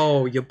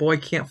no, your boy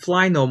can't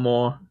fly no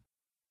more.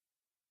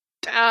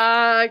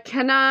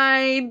 Can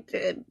I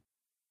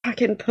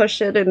fucking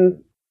push it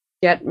and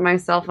get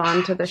myself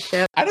onto the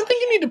ship? I don't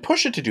think you need to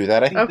push it to do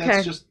that. I think Okay.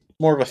 that's just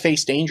more of a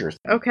face danger.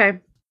 Okay.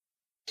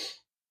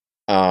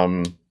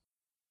 I'm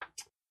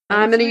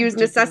going to use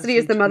necessity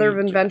as the mother of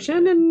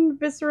invention and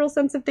visceral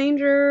sense of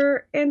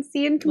danger and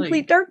see in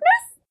complete darkness.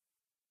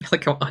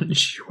 Like how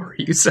unsure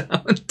you sound.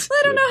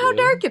 I don't know how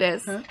dark it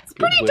is. It's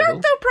pretty dark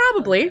though,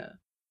 probably.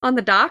 On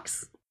the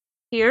docks.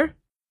 Here.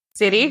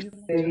 City.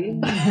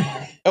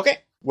 Okay.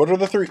 What are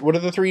the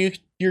three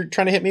you're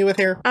trying to hit me with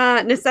here?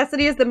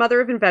 Necessity is the mother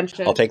of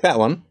invention. I'll take that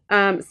one.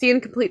 See in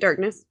complete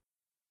darkness.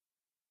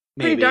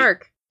 Maybe. Pretty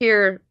dark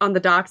here on the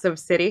docks of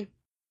City.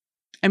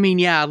 I mean,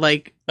 yeah,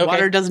 like, Okay.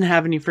 water doesn't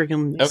have any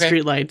freaking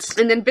streetlights.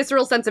 And then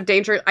visceral sense of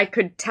danger, I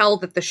could tell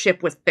that the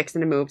ship was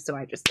fixing to move, so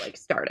I just,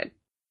 started.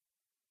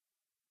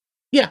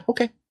 Yeah,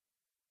 okay.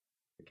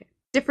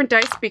 Different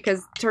dice,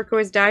 because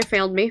turquoise die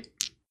failed me.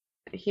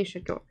 He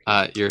should go.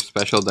 Your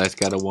special dice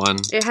got a 1.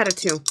 It had a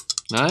 2.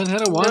 Mine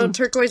had a 1. No,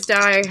 turquoise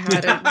die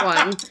had a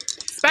 1.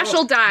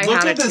 Special die Look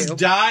had at a this 2.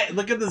 die.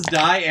 Look at this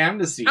die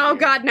amnesty. Oh here.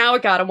 god, now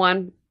it got a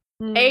 1.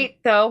 8,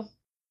 though.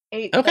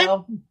 8, Okay.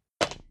 though.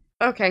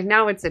 Okay,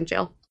 now it's in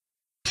jail.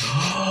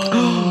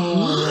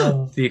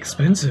 The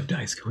expensive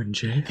dice go in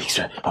jail.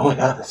 Oh my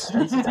god, this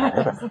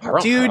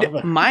is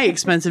Dude, my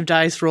expensive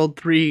dice rolled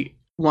 3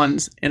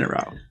 1s in a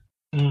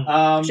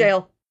row.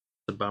 Jail.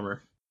 It's a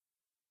bummer.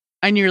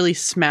 I nearly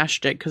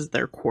smashed it because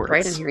they're quartz.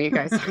 Right in here, you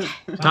guys.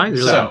 Times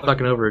really So-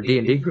 fucking over a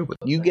D&D group with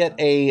You get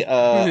a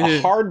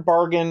hard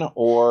bargain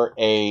or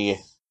a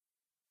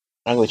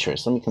ugly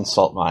choice. Let me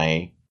consult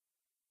my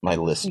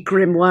list.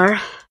 Grimoire.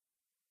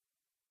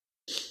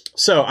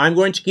 So I'm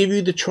going to give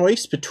you the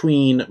choice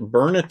between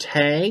burn a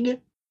tag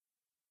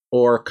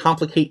or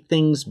complicate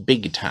things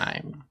big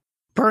time.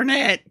 Burn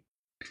it!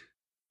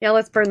 Yeah,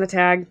 let's burn the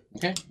tag.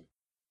 Okay.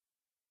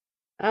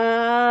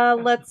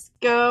 Let's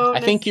go.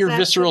 I think your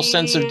visceral Necessity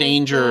sense of is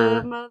danger-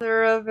 the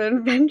mother of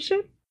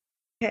invention.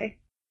 Okay.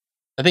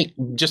 I think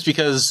just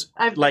because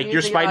I've been like your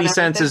using it on spidey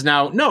sense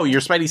everything.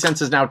 your spidey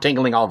sense is now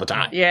tingling all the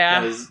time.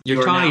 Yeah.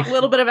 your tawny, A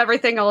little bit of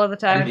everything all of the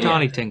time.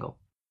 tawny tingle.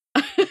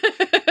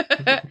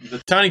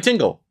 The tiny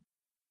tingle.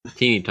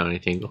 Teeny tiny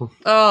tingle.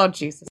 Oh,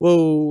 Jesus.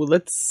 Whoa,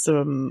 let's, So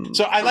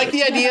I like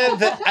the idea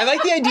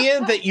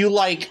that you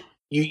like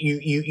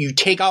you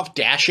take off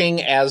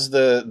dashing as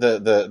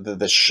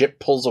the ship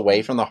pulls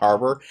away from the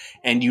harbor,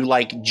 and you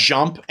like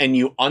jump and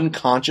you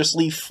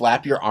unconsciously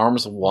flap your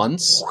arms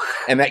once,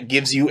 and that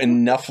gives you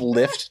enough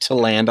lift to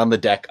land on the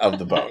deck of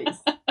the boat.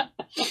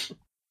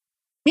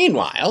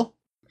 Meanwhile,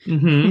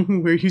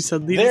 Mm-hmm. where you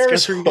suddenly There's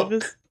discover Hook.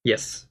 goodness.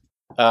 Yes.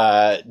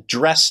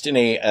 dressed in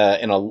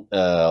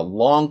a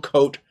long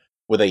coat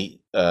with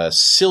a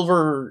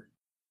silver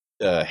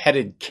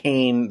headed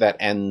cane that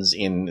ends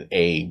in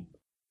a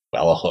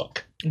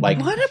hook. What a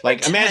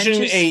Imagine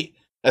pretentious-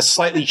 a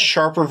slightly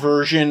sharper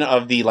version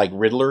of the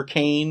Riddler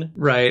cane.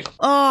 Right.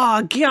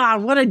 Oh,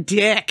 God, what a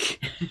dick.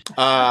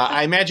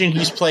 I imagine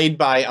he's played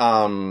by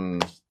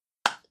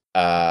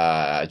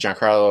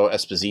Giancarlo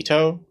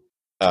Esposito,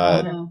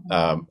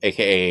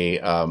 aka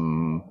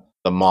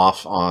the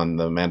Moff on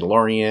The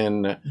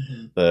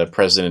Mandalorian, the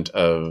president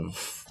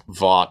of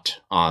Vought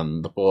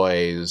on The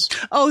Boys.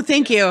 Oh,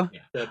 thank you.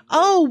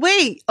 Oh,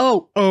 wait.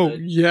 Oh,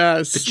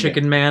 yes. The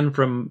Chicken Man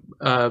from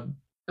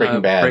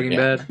Breaking Bad, Breaking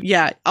yeah. Bad.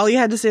 Yeah, all you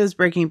had to say was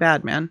Breaking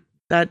Bad, man.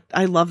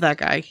 I love that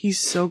guy. He's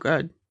so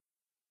good.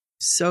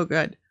 So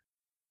good.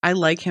 I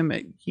like him.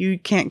 You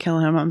can't kill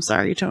him. I'm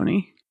sorry,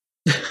 Tony.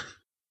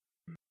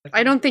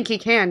 I don't think he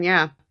can,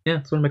 yeah. Yeah,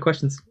 it's one of my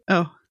questions.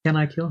 Oh, Can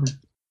I kill him?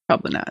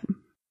 probably not.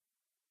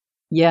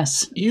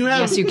 Yes.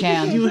 Yes, you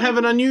can. You have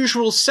an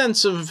unusual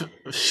sense of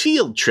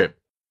field trip,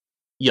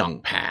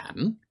 young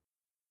Pan.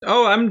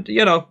 Oh, I'm,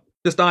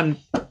 just on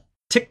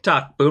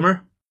TikTok,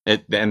 boomer.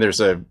 And there's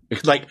a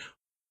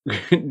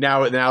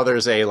now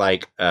there's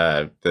a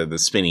the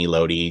spinny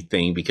Lodi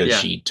thing because Yeah.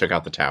 she took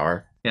out the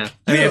tower. Yeah.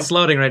 I mean, it's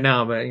loading right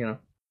now, but,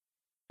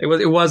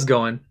 it was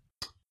going.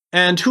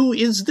 And who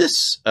is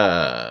this?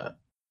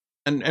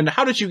 And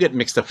how did you get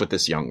mixed up with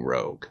this young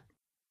rogue?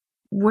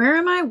 Where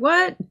am I?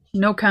 What?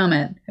 No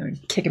comment. I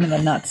would kick him in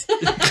the nuts.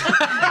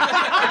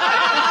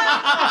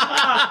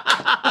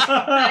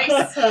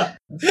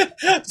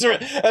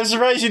 I'm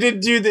surprised you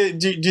didn't do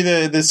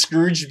the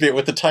Scrooge bit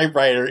with the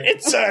typewriter.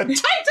 It's a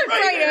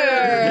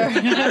typewriter.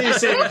 You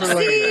saved it for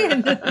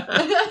later.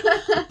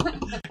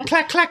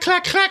 Clack clack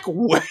clack clack.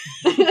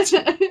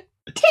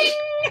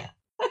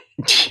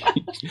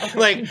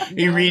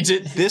 He reads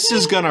it. This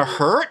is gonna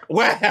hurt.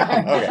 Wow.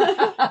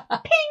 Okay.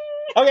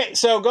 Okay,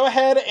 so go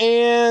ahead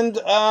and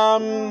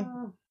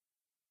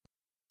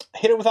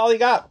hit it with all you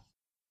got.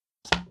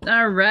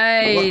 All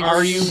right. What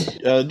are you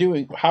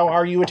doing? How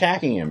are you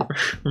attacking him?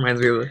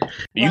 Reminds me of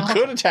You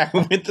could attack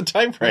him with the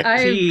typewriter.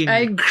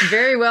 I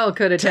very well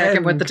could attack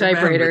him with the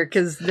typewriter,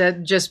 because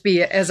that'd just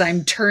be as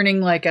I'm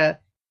turning like a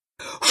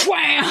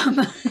wham.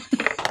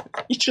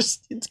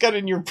 It's got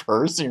in your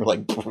purse, and you're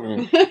like,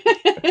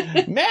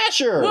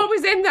 Masher. What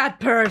was in that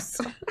purse?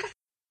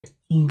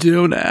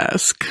 Don't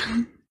ask.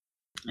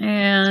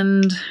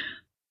 And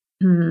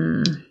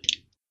well,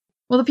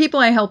 the people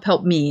I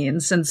help me,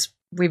 and since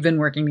we've been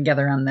working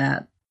together on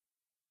that,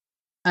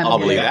 I'll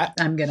believe that.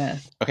 I'm gonna.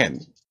 Okay,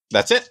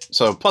 that's it.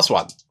 So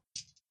 +1.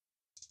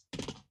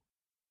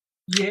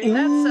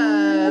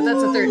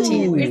 That's a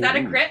 13. Is that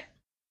a crit?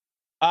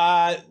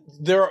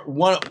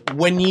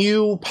 When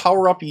you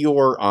power up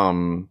your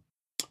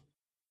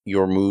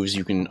moves,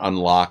 you can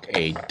unlock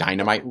a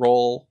dynamite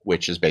roll,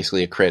 which is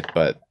basically a crit,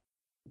 but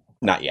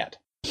not yet.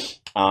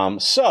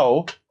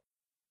 So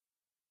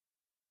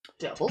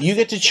you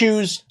get to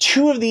choose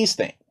 2 of these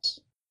things.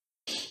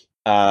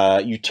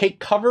 You take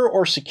cover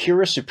or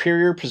secure a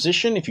superior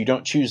position. If you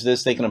don't choose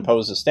this, they can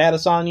impose a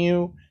status on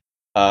you.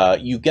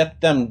 You get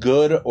them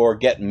good or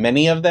get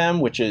many of them,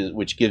 which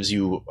gives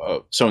you.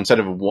 So instead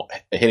of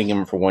hitting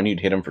him for 1, you'd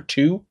hit him for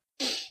 2.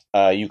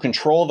 You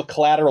control the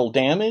collateral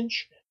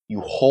damage. You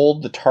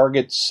hold the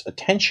target's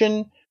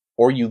attention,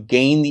 or you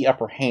gain the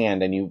upper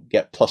hand and you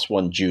get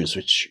 +1 juice,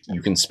 which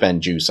you can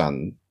spend juice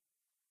on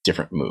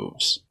different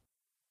moves.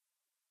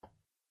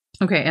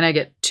 Okay, and I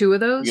get 2 of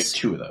those? You get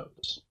 2 of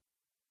those.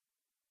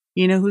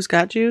 You know who's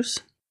got juice?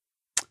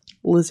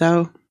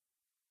 Lizzo.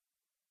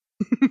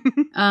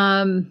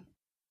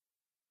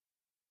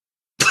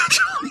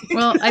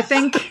 Well, I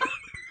think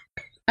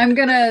I'm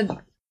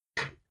gonna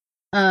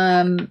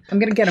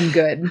get him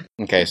good.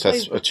 Okay, so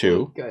that's a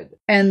 2. Good.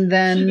 And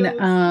then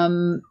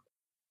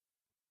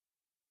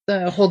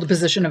hold the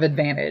position of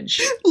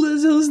advantage.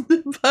 Lizzo's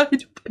the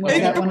Pied Was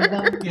that one of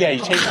them? Yeah,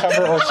 you take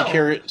cover or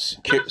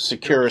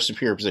secure a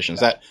superior position.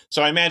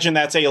 So I imagine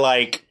that's a,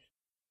 like,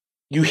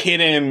 you hit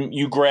him,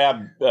 you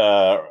grab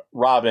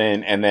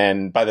Robin, and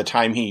then by the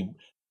time he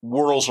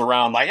whirls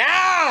around, like,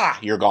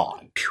 you're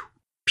gone.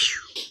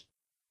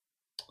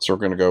 So we're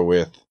going to go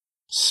with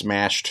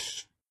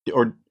smashed.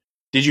 Or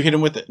did you hit him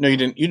with it? No, you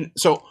didn't.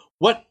 So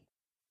what?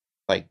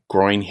 Like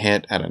groin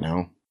hit? I don't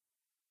know.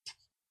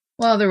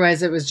 Well,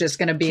 otherwise it was just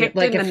going to be Kicked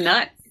like in the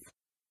nuts.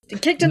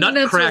 Kicked in the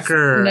nuts.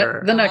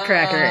 Nutcracker. The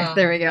Nutcracker.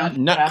 There we go.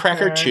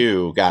 Nutcracker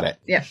 2. Got it.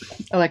 Yep.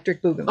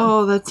 Electric Boogaloo.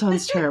 Oh, that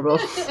sounds terrible.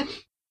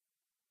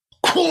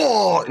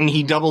 Cool! And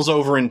he doubles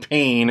over in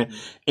pain,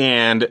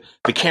 and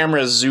the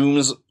camera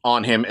zooms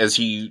on him as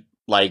he,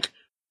 like,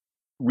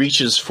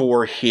 reaches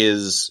for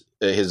his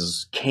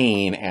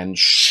cane and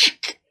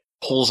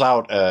pulls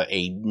out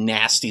a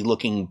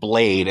nasty-looking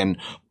blade and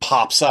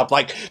pops up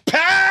like,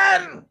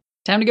 Pen!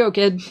 Time to go,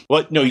 kid.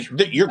 What? No,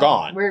 you're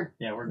gone. We're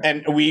gone.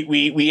 And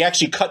we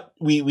actually cut.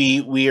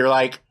 We are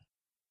like,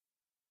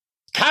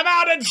 come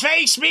out and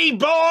face me,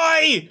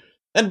 boy,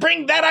 and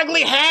bring that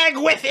ugly hag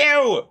with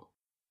you.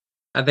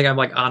 I think I'm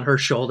like on her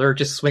shoulder,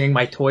 just swinging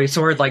my toy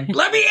sword, like,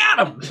 let me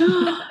at him!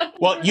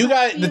 Well, you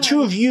guys, the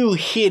 2 of you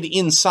hid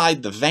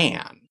inside the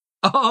van.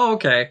 Oh,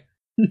 okay.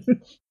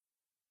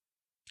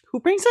 Who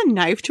brings a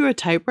knife to a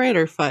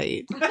typewriter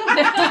fight?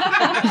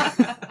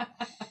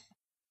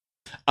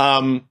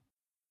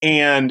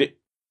 And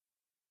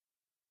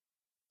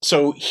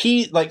so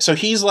he's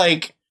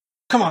like,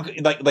 come on,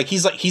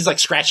 he's like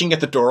scratching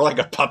at the door like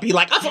a puppy,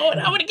 like, I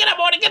want to get him.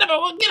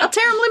 I'll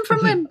tear him limb from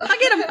limb.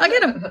 I'll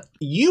get him.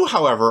 You,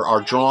 however,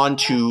 are drawn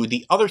to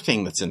the other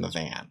thing that's in the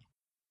van,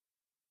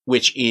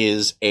 which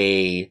is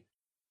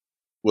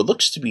what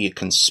looks to be a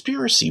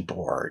conspiracy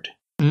board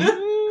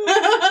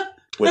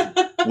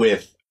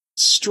with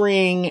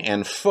string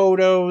and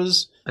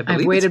photos.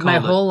 I've waited my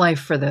whole life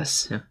for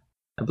this. Yeah.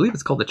 I believe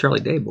it's called the Charlie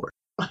Day board.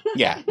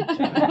 Yeah,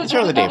 it's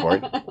Charlie Day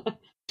board.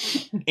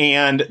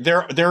 And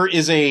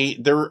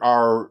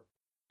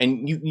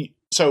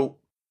so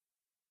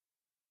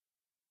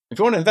if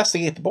you want to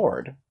investigate the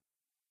board,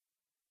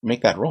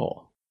 make that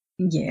roll.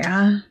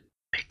 Yeah.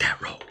 Make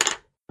that roll.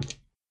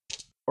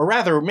 Or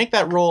rather, make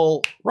that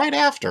roll right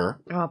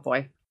after. Oh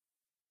boy.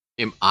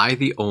 Am I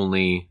the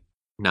only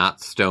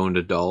not stoned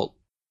adult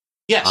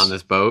Yes. on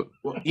this boat?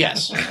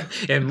 Yes.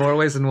 In more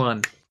ways than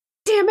one.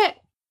 Damn it!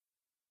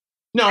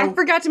 No. I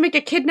forgot to make a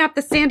kidnap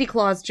the Sandy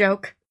Claus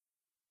joke.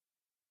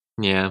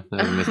 Yeah,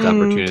 that was a missed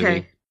opportunity.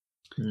 Okay.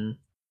 Mm.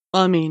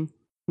 Well, I mean,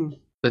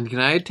 Then can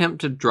I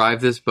attempt to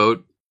drive this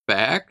boat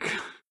back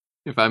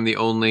if I'm the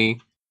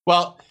only?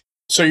 Well,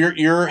 so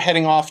you're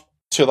heading off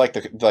to like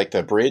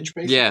the bridge,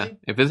 basically. Yeah,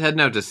 if it's heading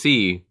out to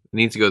sea, it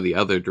needs to go the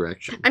other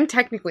direction. I'm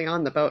technically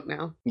on the boat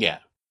now, Yeah.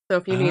 so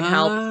if you need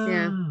help,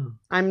 yeah,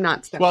 I'm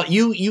not stuck. Well,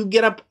 you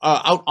get up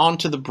out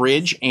onto the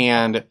bridge,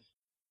 and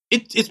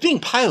it's being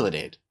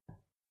piloted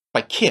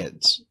by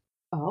kids.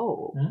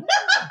 Oh.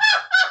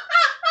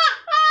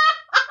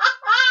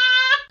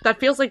 That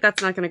feels like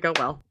that's not going to go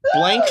well.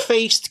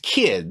 Blank-faced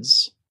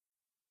kids,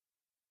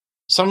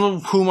 some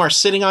of whom are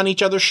sitting on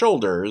each other's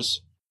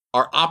shoulders,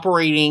 are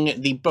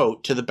operating the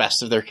boat to the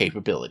best of their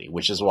capability,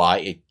 which is why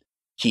it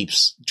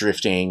keeps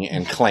drifting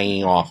and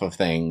clanging off of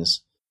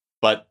things,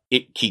 but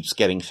it keeps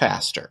getting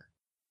faster.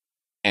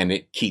 And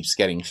it keeps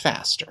getting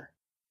faster.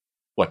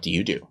 What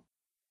do?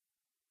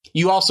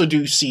 You also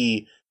do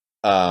see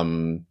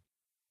Night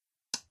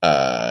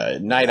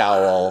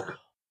Owl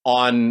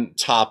on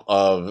top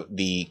of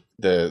the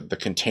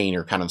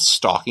container, kind of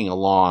stalking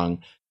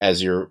along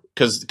as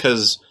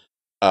because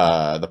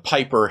the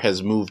Piper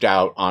has moved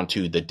out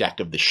onto the deck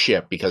of the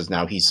ship, because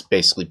now he's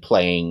basically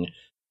playing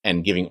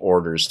and giving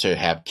orders to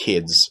have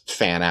kids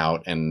fan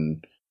out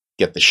and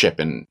get the ship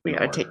in. We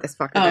gotta order. take this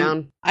fucker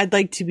down. I'd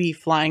like to be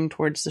flying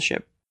towards the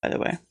ship, by the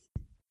way.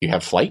 You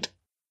have flight?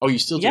 Oh, you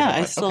still do Yeah, have I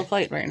flight. still Okay.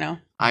 fight right now.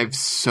 I have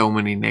so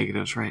many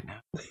negatives right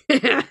now.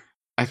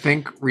 I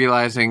think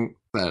realizing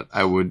that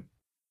I would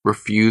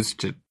refuse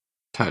to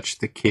touch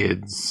the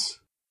kids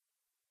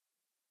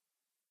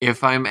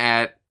if I'm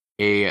at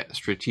a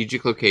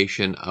strategic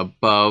location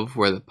above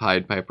where the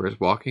Pied Piper is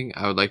walking.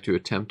 I would like to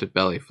attempt a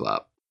belly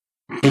flop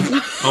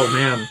Oh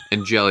man.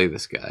 and jelly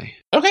this guy.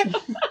 Okay.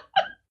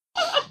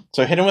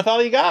 So hit him with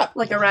all you got.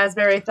 Like a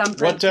raspberry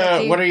thumbprint.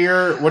 cookie. What are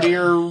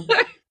your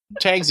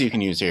tags you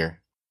can use here?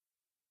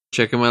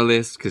 Checking my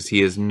list because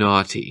he is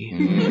naughty.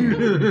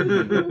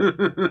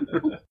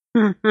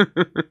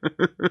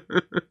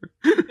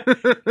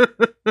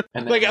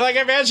 And Like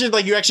imagine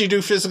like you actually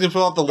do physically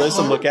pull out the list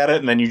and look at it,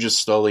 and then you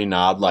just slowly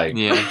nod like.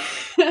 yeah.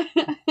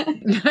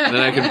 Then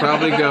I could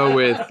probably go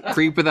with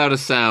creep without a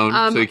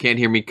sound, so he can't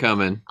hear me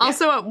coming.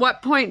 Also, at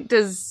what point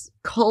does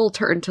coal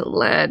turn to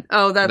lead?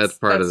 Oh, that's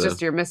part of the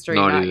just your mystery,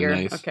 Naughty not to your.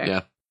 nice. Okay.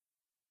 Yeah.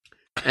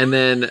 And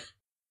then it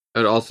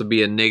would also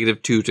be a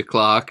 -2 to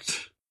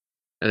clocked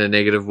and a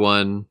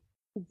 -1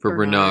 for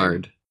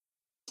Bernard.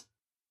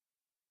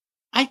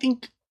 I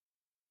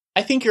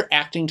think you're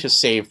acting to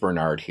save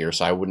Bernard here,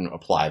 so I wouldn't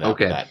apply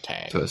that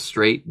tag. So a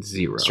straight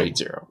 0. Straight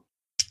 0.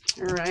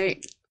 All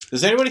right.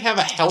 Does anybody have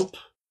a help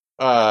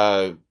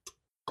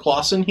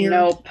Clausen here?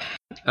 Nope.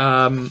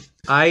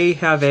 I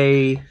have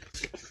a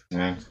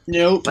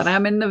Nope. But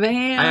I'm in the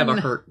van. I have a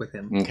hurt with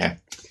him. Okay.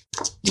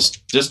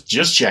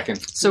 Just checking.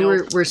 So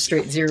we're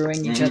straight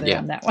zeroing each other Yeah.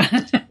 on that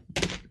one.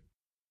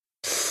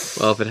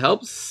 Well, if it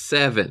helps,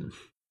 7.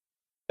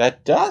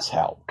 That does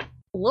help. A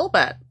little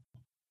bit.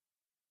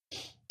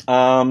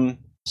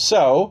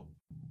 So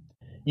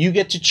you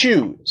get to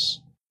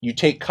choose. You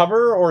take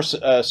cover or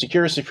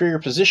secure a superior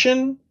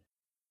position.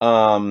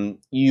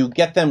 You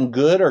get them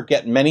good or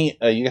get many.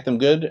 You get them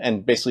good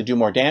and basically do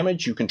more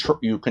damage. You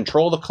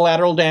control the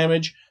collateral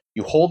damage.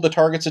 You hold the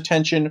target's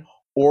attention,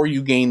 or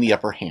you gain the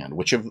upper hand.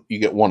 You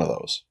get one of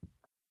those.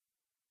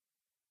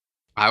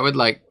 I would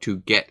like to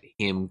get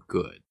him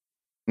good.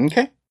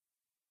 Okay.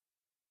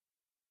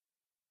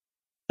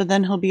 But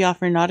then he'll be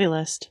off our naughty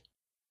list.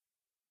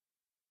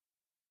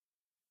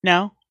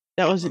 No?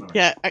 That wasn't...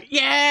 Yeah.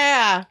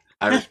 Yeah!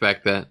 I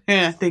respect that.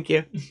 Yeah, thank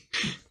you.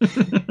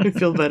 I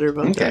feel better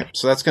about Okay. that.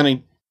 So that's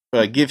going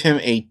to give him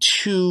a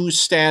 2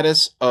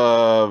 status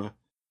of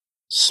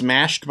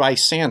smashed by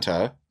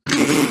Santa.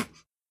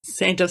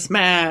 Santa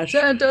smash!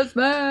 Santa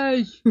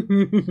smash!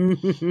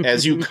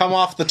 As you come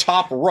off the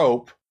top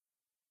rope,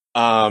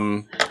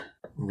 I'm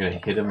going to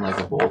hit him like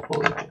a bowl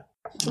full of you.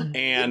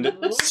 and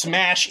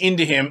smash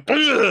into him.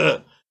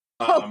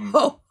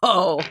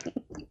 Oh.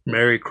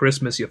 Merry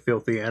Christmas, you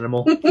filthy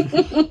animal.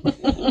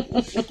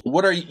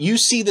 What are you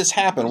see this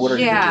happen? What are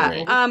you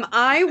doing?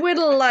 I would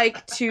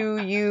like to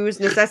use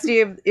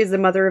necessity is the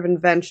mother of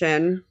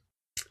invention.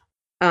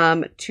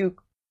 To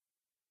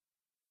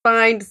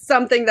find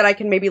something that I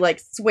can maybe like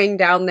swing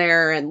down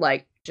there and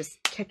like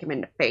just kick him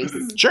in the face.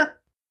 Sure.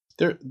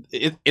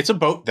 It's a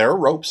boat. There are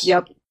ropes.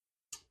 Yep.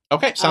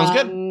 Okay, sounds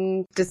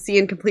good. To see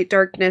in complete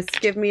darkness,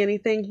 give me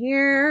anything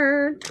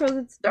here because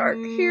it's dark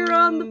here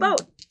on the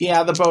boat.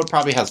 Yeah, the boat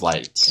probably has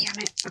lights. Damn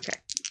it. Okay.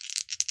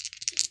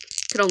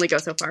 Could only go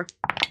so far.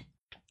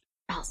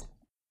 Balls.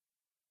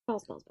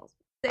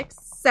 6,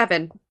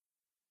 7.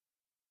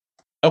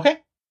 Okay.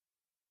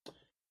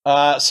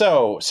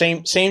 So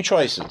same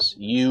choices.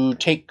 You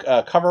take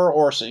cover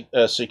or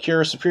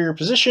secure a superior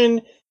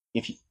position.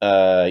 If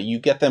you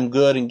get them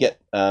good and get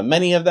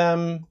many of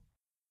them,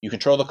 you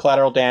control the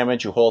collateral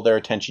damage. You hold their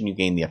attention. You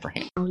gain the upper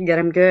hand. I'll get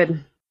him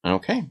good.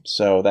 Okay,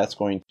 so that's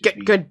going to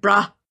Get good,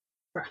 bruh.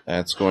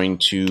 That's going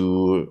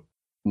to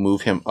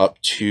move him up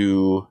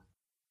to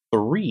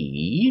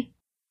 3.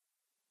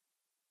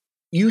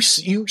 You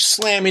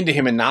slam into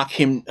him and knock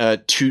him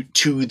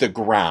to the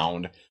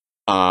ground.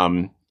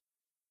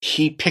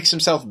 He picks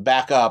himself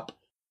back up,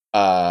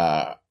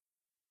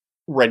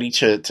 ready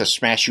to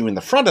smash you in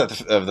the front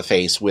of the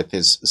face with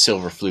his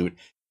silver flute,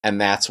 and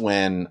that's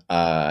when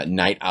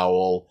Night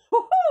Owl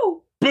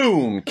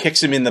boom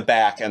kicks him in the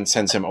back and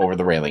sends him over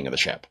the railing of the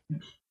ship.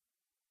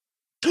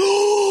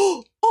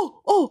 Oh!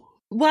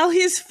 While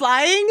he's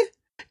flying,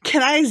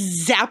 can I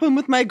zap him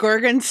with my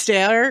Gorgon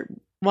stare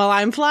while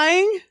I'm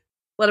flying?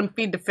 Let him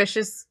feed the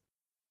fishes.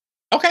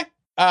 Okay.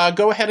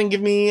 Go ahead and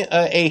give me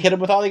a hit him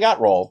with all you got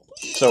roll.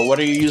 So what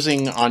are you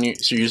using on your?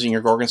 So you're using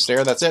your Gorgon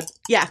Stare. That's it.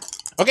 Yeah.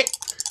 Okay.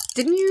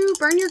 Didn't you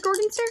burn your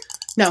Gorgon Stare?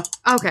 No.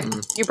 Okay.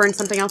 You burned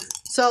something else?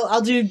 So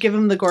I'll give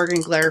him the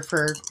Gorgon glare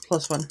for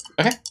 +1.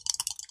 Okay.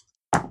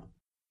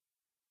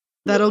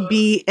 That'll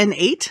be an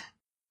 8.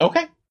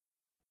 Okay.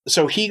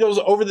 So he goes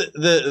over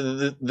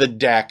the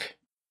deck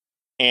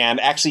and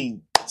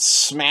actually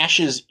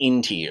smashes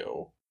into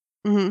you.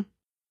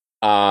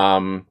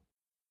 Mm-hmm.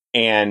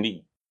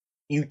 And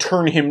you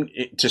turn him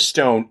to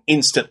stone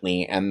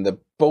instantly, and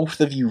both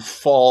of you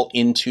fall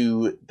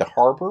into the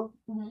harbor.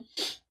 Mm-hmm.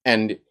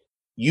 And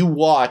you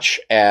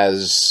watch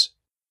as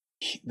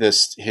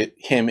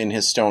him in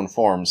his stone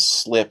form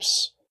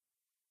slips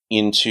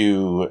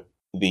into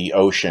the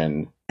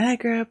ocean. And I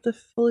grab the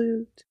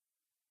flute.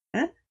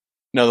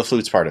 No, the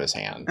flute's part of his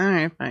hand. All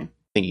right, fine. I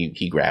think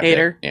he grabbed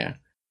Hater. it. Yeah.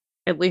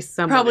 At least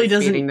someone Probably is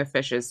doesn't- feeding the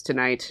fishes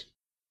tonight.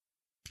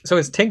 So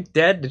is Tink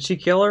dead? Did she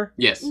kill her?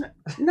 Yes,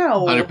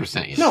 No.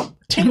 100%. Yes. No,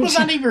 Tink was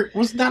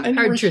not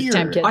anywhere Hard truth here.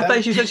 time, kid. I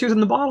thought she said she was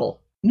in the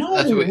bottle. No,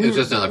 That's what, it was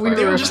just another we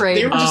fire. were just, afraid.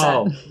 they, were just,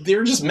 Oh. they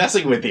were just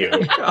messing with you.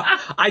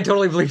 I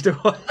totally believed it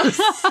was.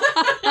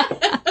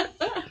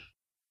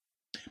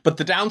 But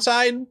the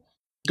downside,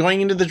 going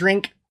into the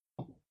drink,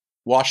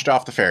 washed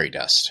off the fairy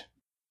dust.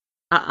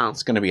 Uh-oh.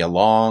 It's going to be a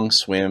long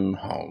swim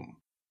home.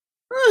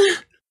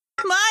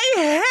 My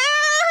hair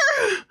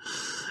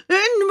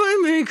and my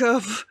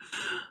makeup.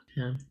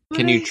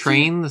 Can you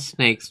train the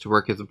snakes to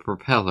work as a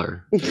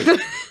propeller?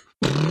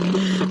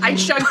 I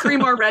chug 3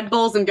 more Red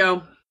Bulls and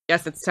go,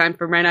 guess it's time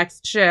for my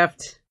next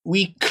shift.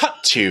 We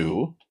cut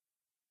to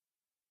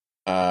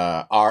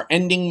our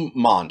ending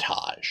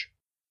montage,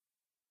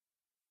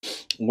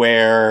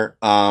 where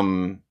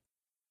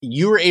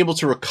you were able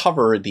to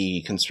recover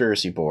the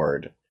conspiracy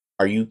board.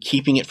 Are you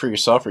keeping it for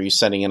yourself, or are you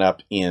setting it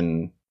up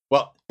in...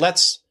 Well, why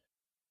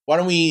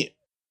don't we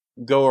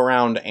go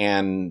around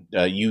and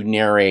you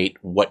narrate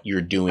what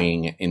you're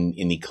doing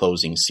in the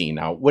closing scene.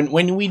 Now,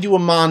 when we do a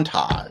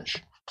montage,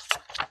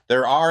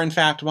 there are, in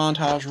fact,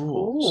 montage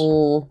rules.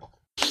 Ooh.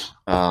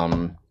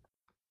 And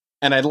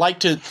I'd like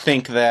to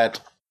think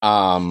that,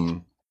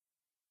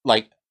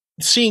 like,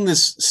 seeing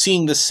this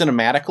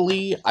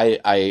cinematically,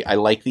 I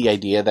like the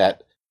idea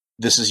that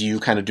this is you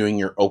kind of doing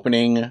your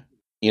opening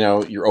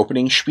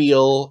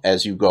spiel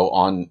as you go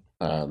on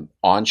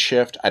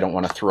shift. I don't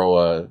want to throw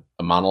a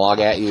monologue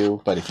at you,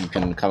 but if you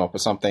can come up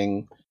with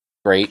something,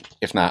 great.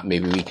 If not,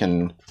 maybe we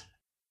can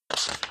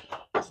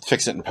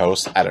fix it in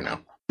post. I don't know.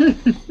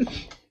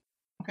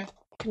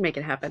 Can make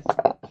it happen.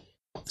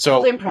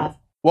 So Improv.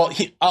 well,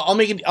 I'll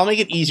make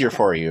it easier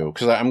for you,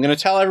 because I'm going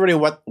to tell everybody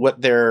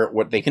what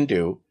they can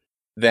do.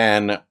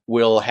 Then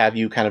we'll have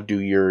you kind of do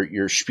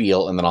your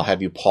spiel, and then I'll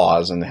have you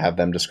pause and have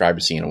them describe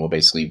a scene, and we'll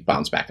basically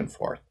bounce back and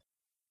forth.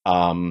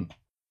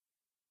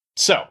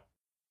 So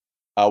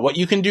what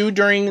you can do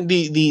during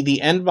the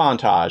end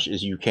montage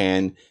is you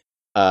can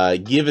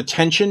give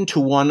attention to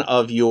one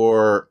of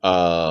your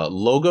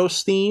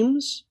Logos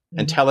themes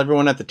and tell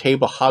everyone at the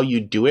table how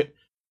you do it.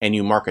 And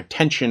you mark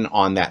attention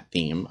on that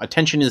theme.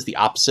 Attention is the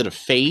opposite of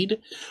fade.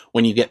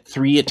 When you get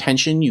 3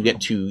 attention, you get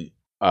to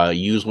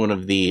use one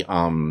of the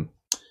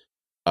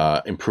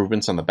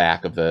improvements on the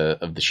back of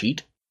the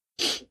sheet.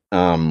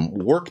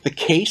 Work the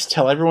case.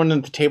 Tell everyone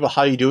at the table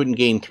how you do it and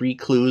gain 3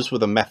 clues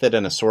with a method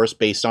and a source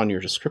based on your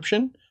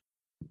description.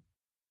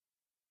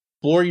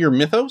 Explore your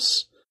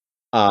mythos.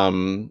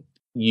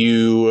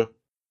 You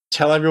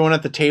tell everyone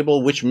at the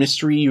table which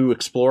mystery you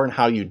explore and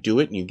how you do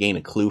it, and you gain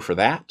a clue for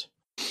that.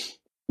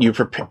 You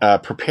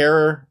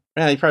prepare.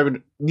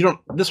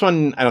 This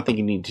one I don't think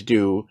you need to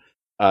do.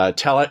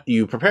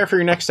 You prepare for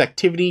your next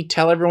activity.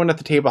 Tell everyone at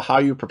the table how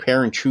you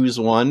prepare and choose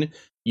one.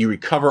 You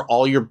recover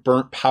all your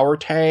burnt power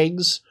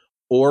tags,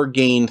 or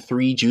gain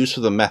 3 juice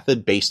with a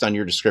method based on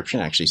your description.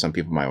 Actually, some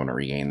people might want to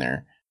regain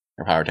their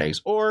power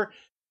tags. Or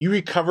you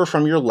recover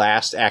from your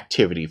last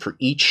activity. For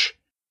each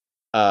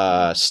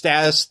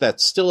status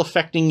that's still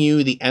affecting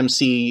you, the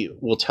MC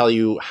will tell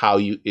you how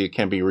it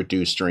can be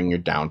reduced during your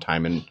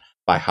downtime and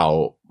by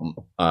how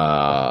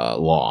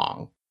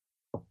long.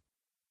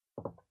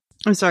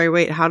 I'm sorry,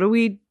 wait, how do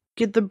we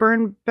get the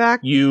burn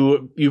back?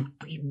 You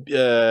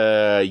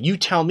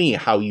tell me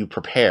how you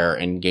prepare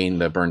and gain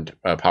the burned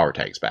power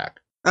tags back.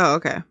 Oh,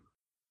 okay.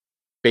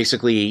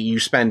 Basically,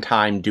 you spend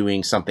time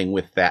doing something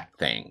with that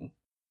thing.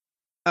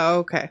 Oh,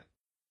 okay.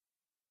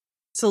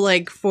 So,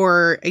 like,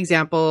 for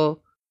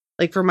example,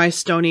 like for my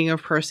stoning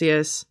of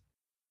Perseus,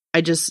 I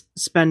just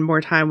spend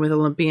more time with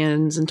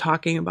Olympians and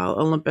talking about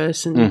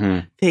Olympus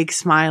and fake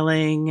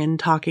smiling and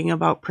talking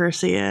about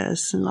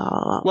Perseus and blah,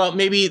 blah, blah. Well,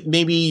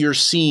 maybe your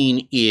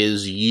scene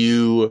is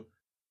you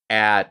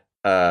at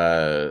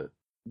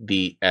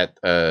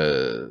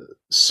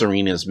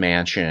Serena's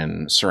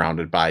mansion,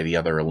 surrounded by the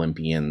other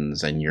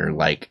Olympians, and you're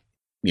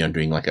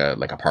doing like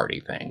a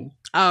party thing.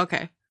 Oh,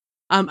 okay.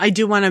 I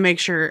do want to make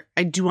sure,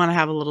 I do want to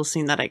have a little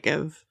scene that I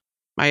give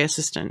my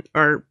assistant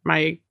or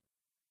my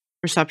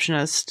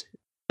receptionist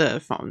the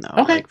phone,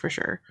 though. Okay. Like, for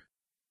sure.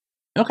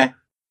 Okay.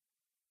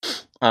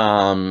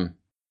 Are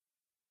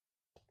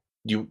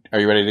you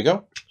ready to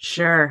go?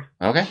 Sure.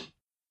 Okay.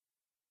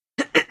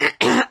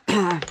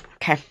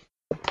 Okay.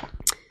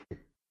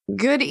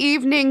 Good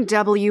evening,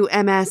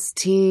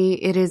 WMST.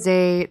 It is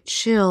a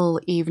chill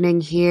evening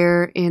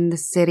here in the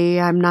city.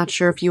 I'm not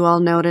sure if you all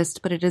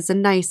noticed, but it is a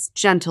nice,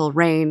 gentle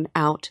rain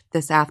out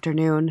this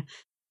afternoon.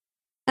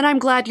 And I'm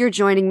glad you're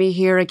joining me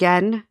here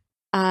again,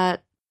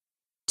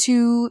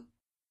 to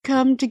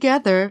come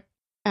together,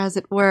 as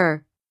it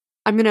were.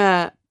 I'm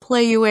gonna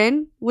play you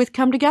in with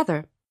Come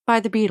Together by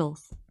the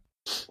Beatles.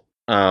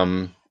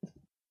 And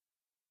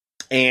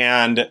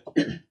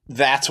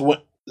that's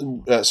what,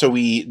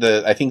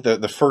 I think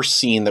the first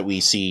scene that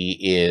we see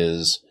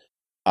is,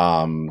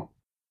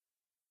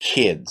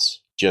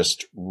 kids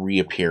just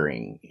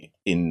reappearing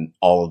in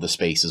all of the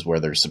spaces where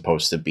they're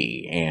supposed to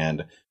be,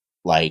 and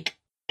like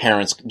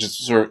parents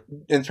just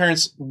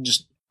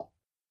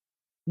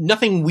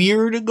nothing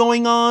weird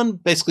going on,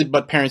 basically,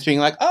 but parents being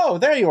like, "Oh,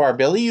 there you are,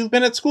 Billy. You've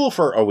been at school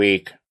for a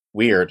week.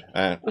 Weird."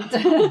 That's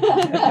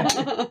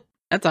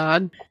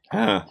odd.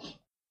 Huh.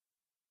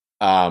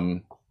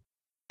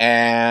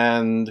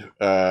 And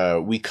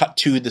we cut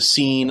to the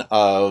scene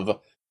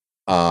of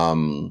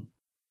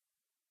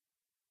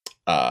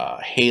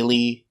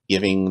Haley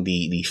giving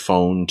the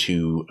phone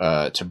to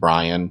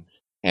Brian,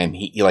 and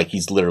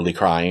he's literally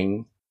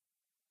crying.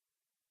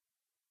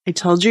 I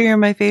told you you're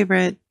my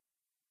favorite.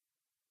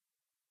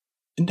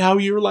 And now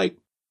you're like,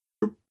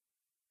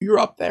 you're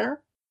up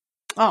there.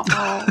 Oh.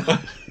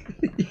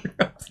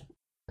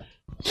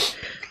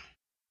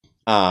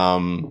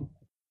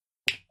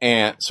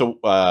 And so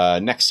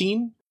next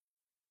scene,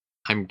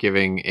 I'm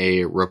giving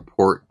a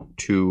report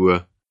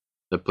to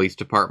the police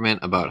department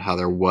about how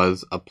there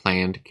was a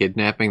planned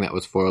kidnapping that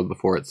was foiled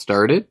before it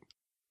started.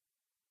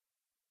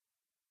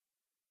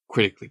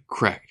 Critically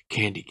cracked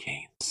candy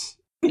canes.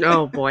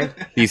 Oh boy.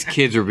 These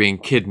kids were being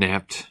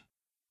kidnapped,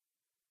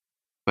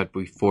 but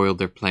we foiled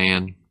their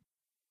plan.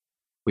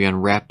 We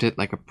unwrapped it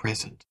like a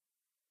present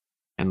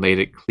and laid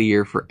it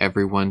clear for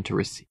everyone to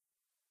receive.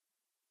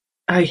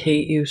 I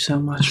hate you so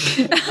much.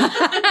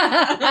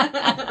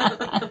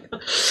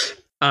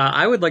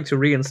 I would like to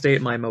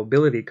reinstate my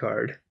mobility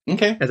card,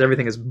 okay. as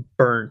everything is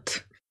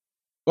burnt.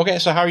 Okay,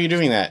 so how are you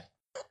doing that?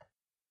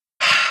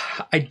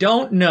 I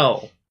don't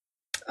know.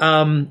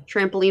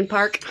 Trampoline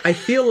park. I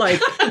feel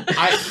like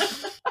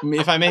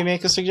If I may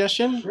make a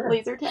suggestion,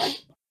 Laser tag.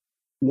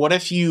 what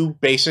if you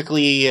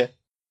basically,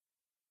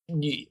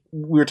 we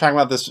were talking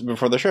about this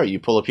before the show, you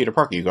pull a Peter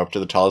Parker, you go up to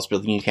the tallest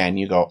building you can,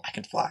 you go, I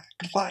can fly, I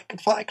can fly, I can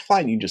fly, I can fly,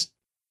 and you just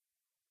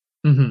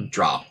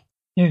drop.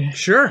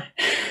 Sure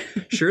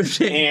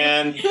thing.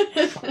 And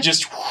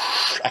just,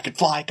 whoosh, I can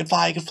fly, I can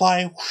fly, I can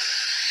fly,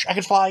 whoosh, I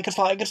can fly, I can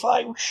fly, I can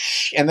fly,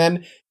 whoosh, and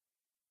then,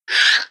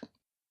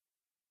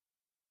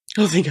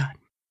 Oh, thank God.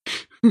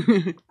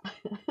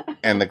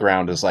 and the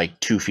ground is like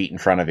 2 feet in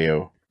front of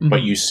you,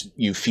 but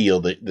you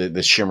feel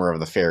the shimmer of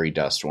the fairy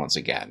dust once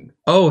again.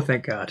 Oh,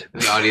 thank God.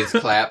 The audience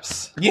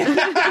claps. Yeah.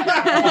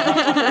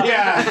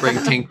 Yeah. Bring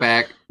Tink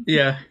back.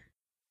 Yeah.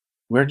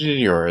 Where did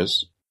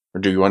yours? Or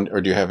do you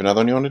have another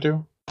one you want to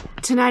do?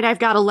 Tonight I've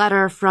got a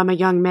letter from a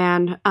young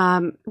man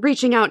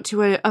reaching out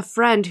to a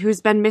friend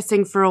who's been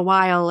missing for a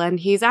while, and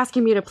he's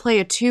asking me to play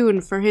a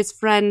tune for his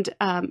friend.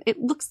 It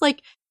looks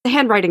like the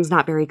handwriting's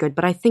not very good,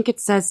 but I think it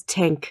says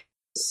Tink.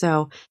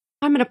 So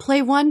I'm going to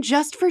play one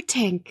just for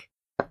Tink.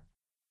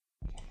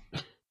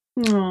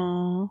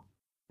 Aww.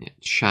 Yeah,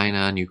 shine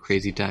on, you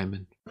crazy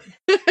diamond.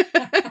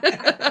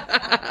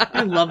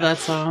 I love that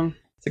song.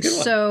 It's a good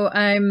one. So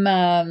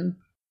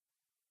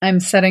I'm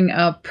setting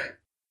up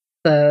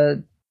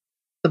the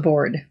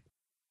board,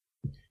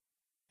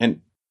 And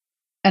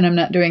I'm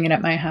not doing it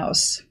at my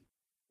house.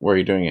 where are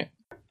you doing it?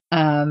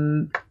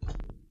 I'm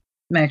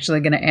actually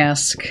going to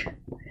ask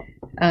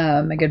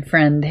my good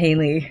friend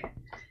Haley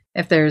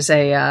if there's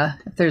a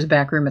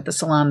back room at the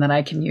salon that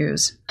I can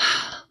use.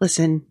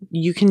 Listen,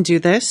 you can do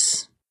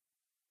this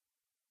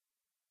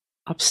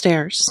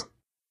upstairs.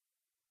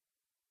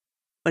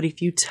 But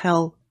if you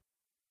tell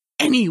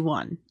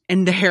anyone,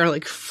 and the hair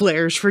like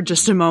flares for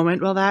just a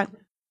moment while that,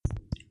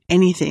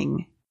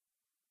 anything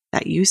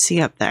that you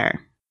see up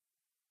there,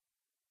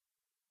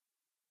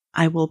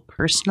 I will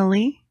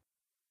personally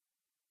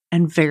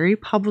and very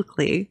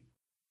publicly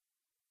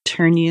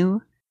turn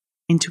you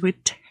into a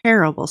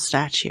terrible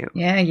statue.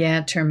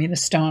 Yeah, turn me to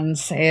stone.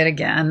 Say it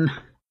again.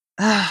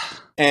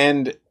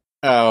 And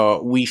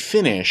we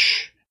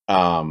finish.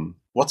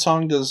 What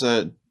song does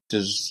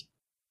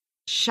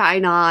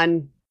Shine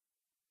on.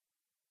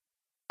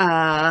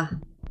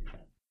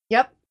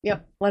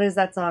 Yep. What is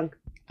that song?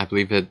 I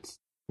believe it's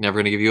Never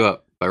Gonna Give You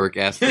Up by Rick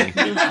Astley.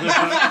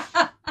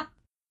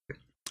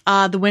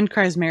 The Wind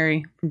Cries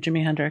Mary from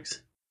Jimi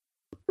Hendrix.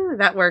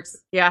 That works.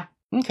 Yeah.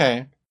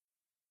 Okay.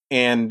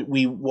 And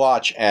we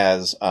watch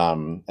as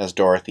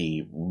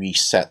Dorothy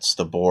resets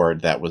the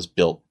board that was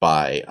built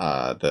by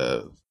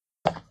the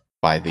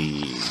Pied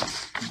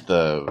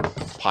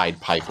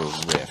Piper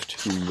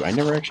Rift, who I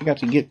never actually got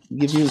to give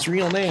you his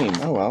real name.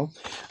 Oh well.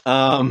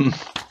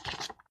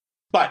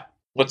 But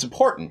what's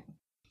important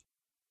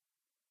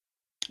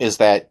is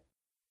that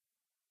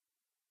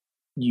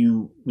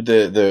the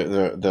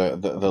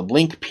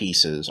link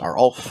pieces are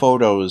all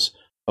photos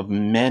of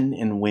men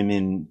and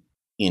women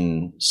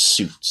in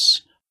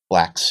suits.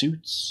 Black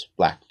suits,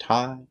 black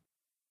tie,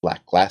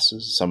 black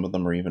glasses. Some of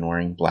them are even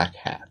wearing black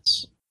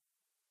hats.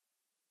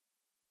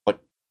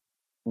 But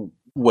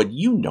what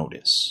you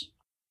notice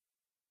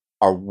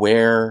are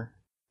where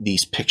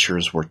these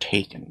pictures were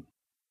taken.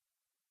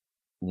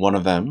 One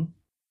of them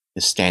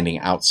is standing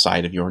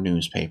outside of your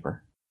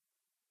newspaper.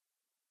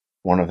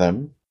 One of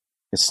them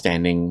is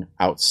standing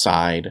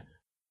outside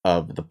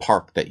of the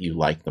park that you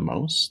like the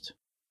most.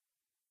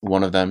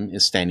 One of them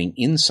is standing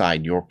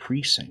inside your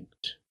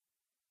precinct.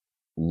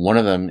 One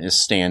of them is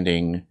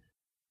standing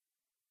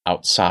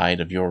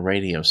outside of your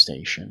radio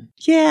station.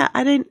 Yeah,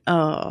 I didn't.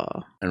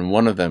 Oh. And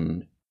one of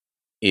them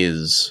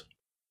is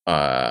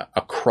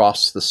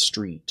across the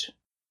street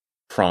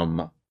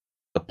from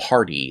the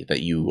party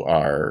that you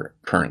are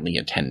currently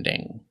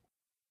attending.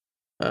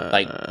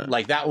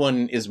 Like that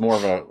one is more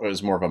of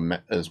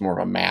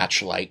a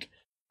match. Like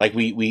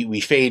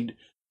we fade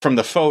from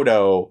the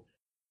photo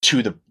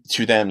to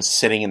them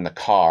sitting in the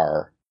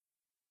car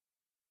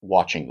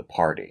watching the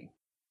party.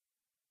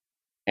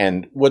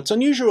 And what's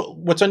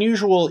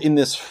unusual in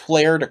this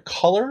flare to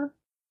color,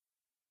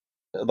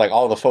 like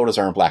all the photos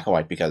are in black and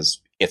white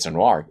because it's a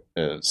noir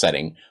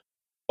setting,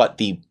 but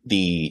the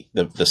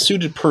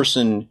suited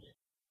person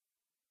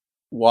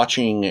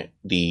watching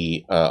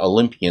the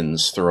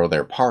Olympians throw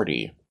their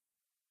party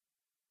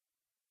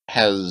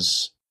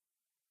has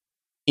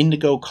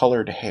indigo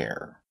colored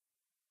hair.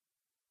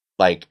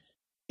 Like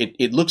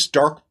it looks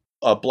dark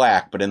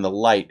black, but in the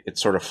light it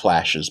sort of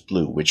flashes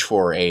blue, which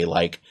for a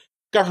like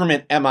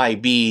government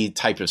MIB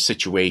type of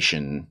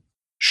situation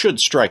should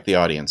strike the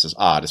audience as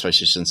odd,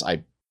 especially since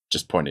I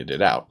just pointed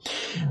it out.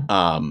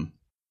 And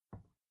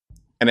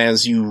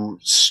as you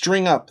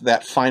string up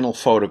that final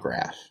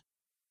photograph,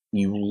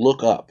 you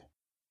look up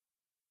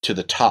to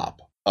the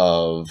top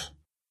of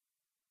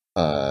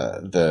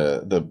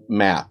the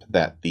map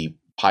that the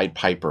Pied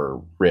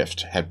Piper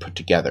Rift had put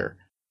together,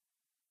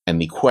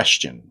 and the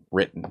question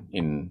written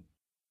in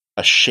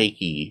a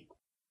shaky,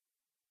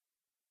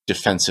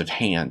 defensive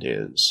hand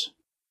is,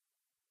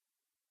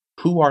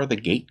 who are the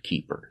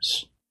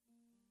gatekeepers?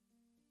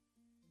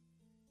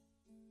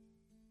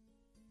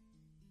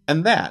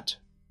 And that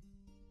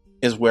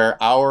is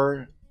where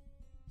our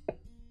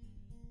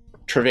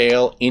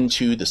travail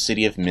into the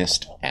City of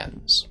Mist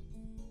ends.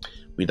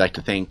 We'd like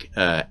to thank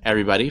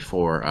everybody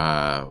for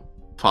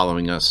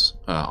following us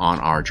on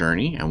our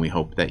journey, and we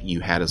hope that you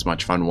had as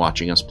much fun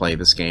watching us play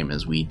this game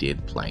as we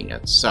did playing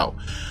it. So,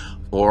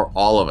 for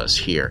all of us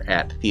here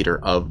at Theater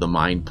of the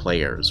Mind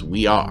Players,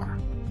 we are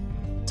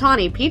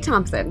Tawny P.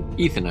 Thompson,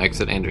 Ethan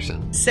Exit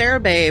Anderson, Sarah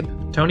Babe,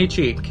 Tony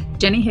Cheek.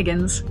 Jenny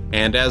Higgins.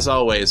 and as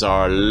always,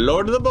 our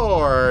Lord of the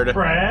Board,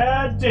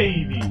 Brad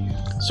Davies.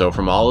 So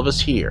from all of us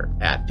here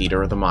at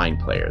Theater of the Mind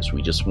Players,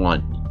 we just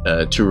want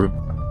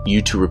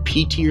you to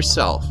repeat to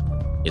yourself,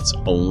 it's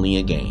only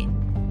a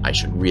game. I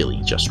should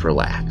really just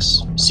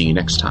relax. See you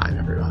next time,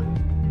 everyone.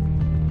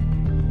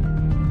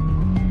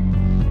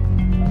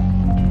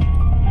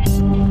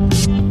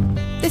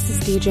 This is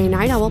DJ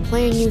Night Owl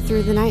playing you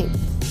through the night.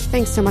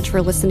 Thanks so much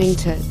for listening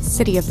to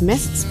City of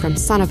Mists from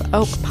Son of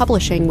Oak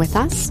Publishing with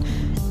us.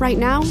 Right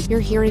now, you're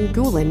hearing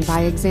Ghoulin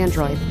by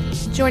Exandroid.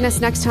 Join us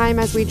next time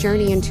as we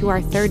journey into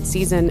our third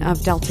season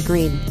of Delta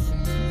Green.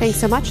 Thanks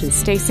so much and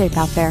stay safe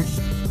out there.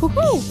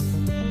 Woohoo!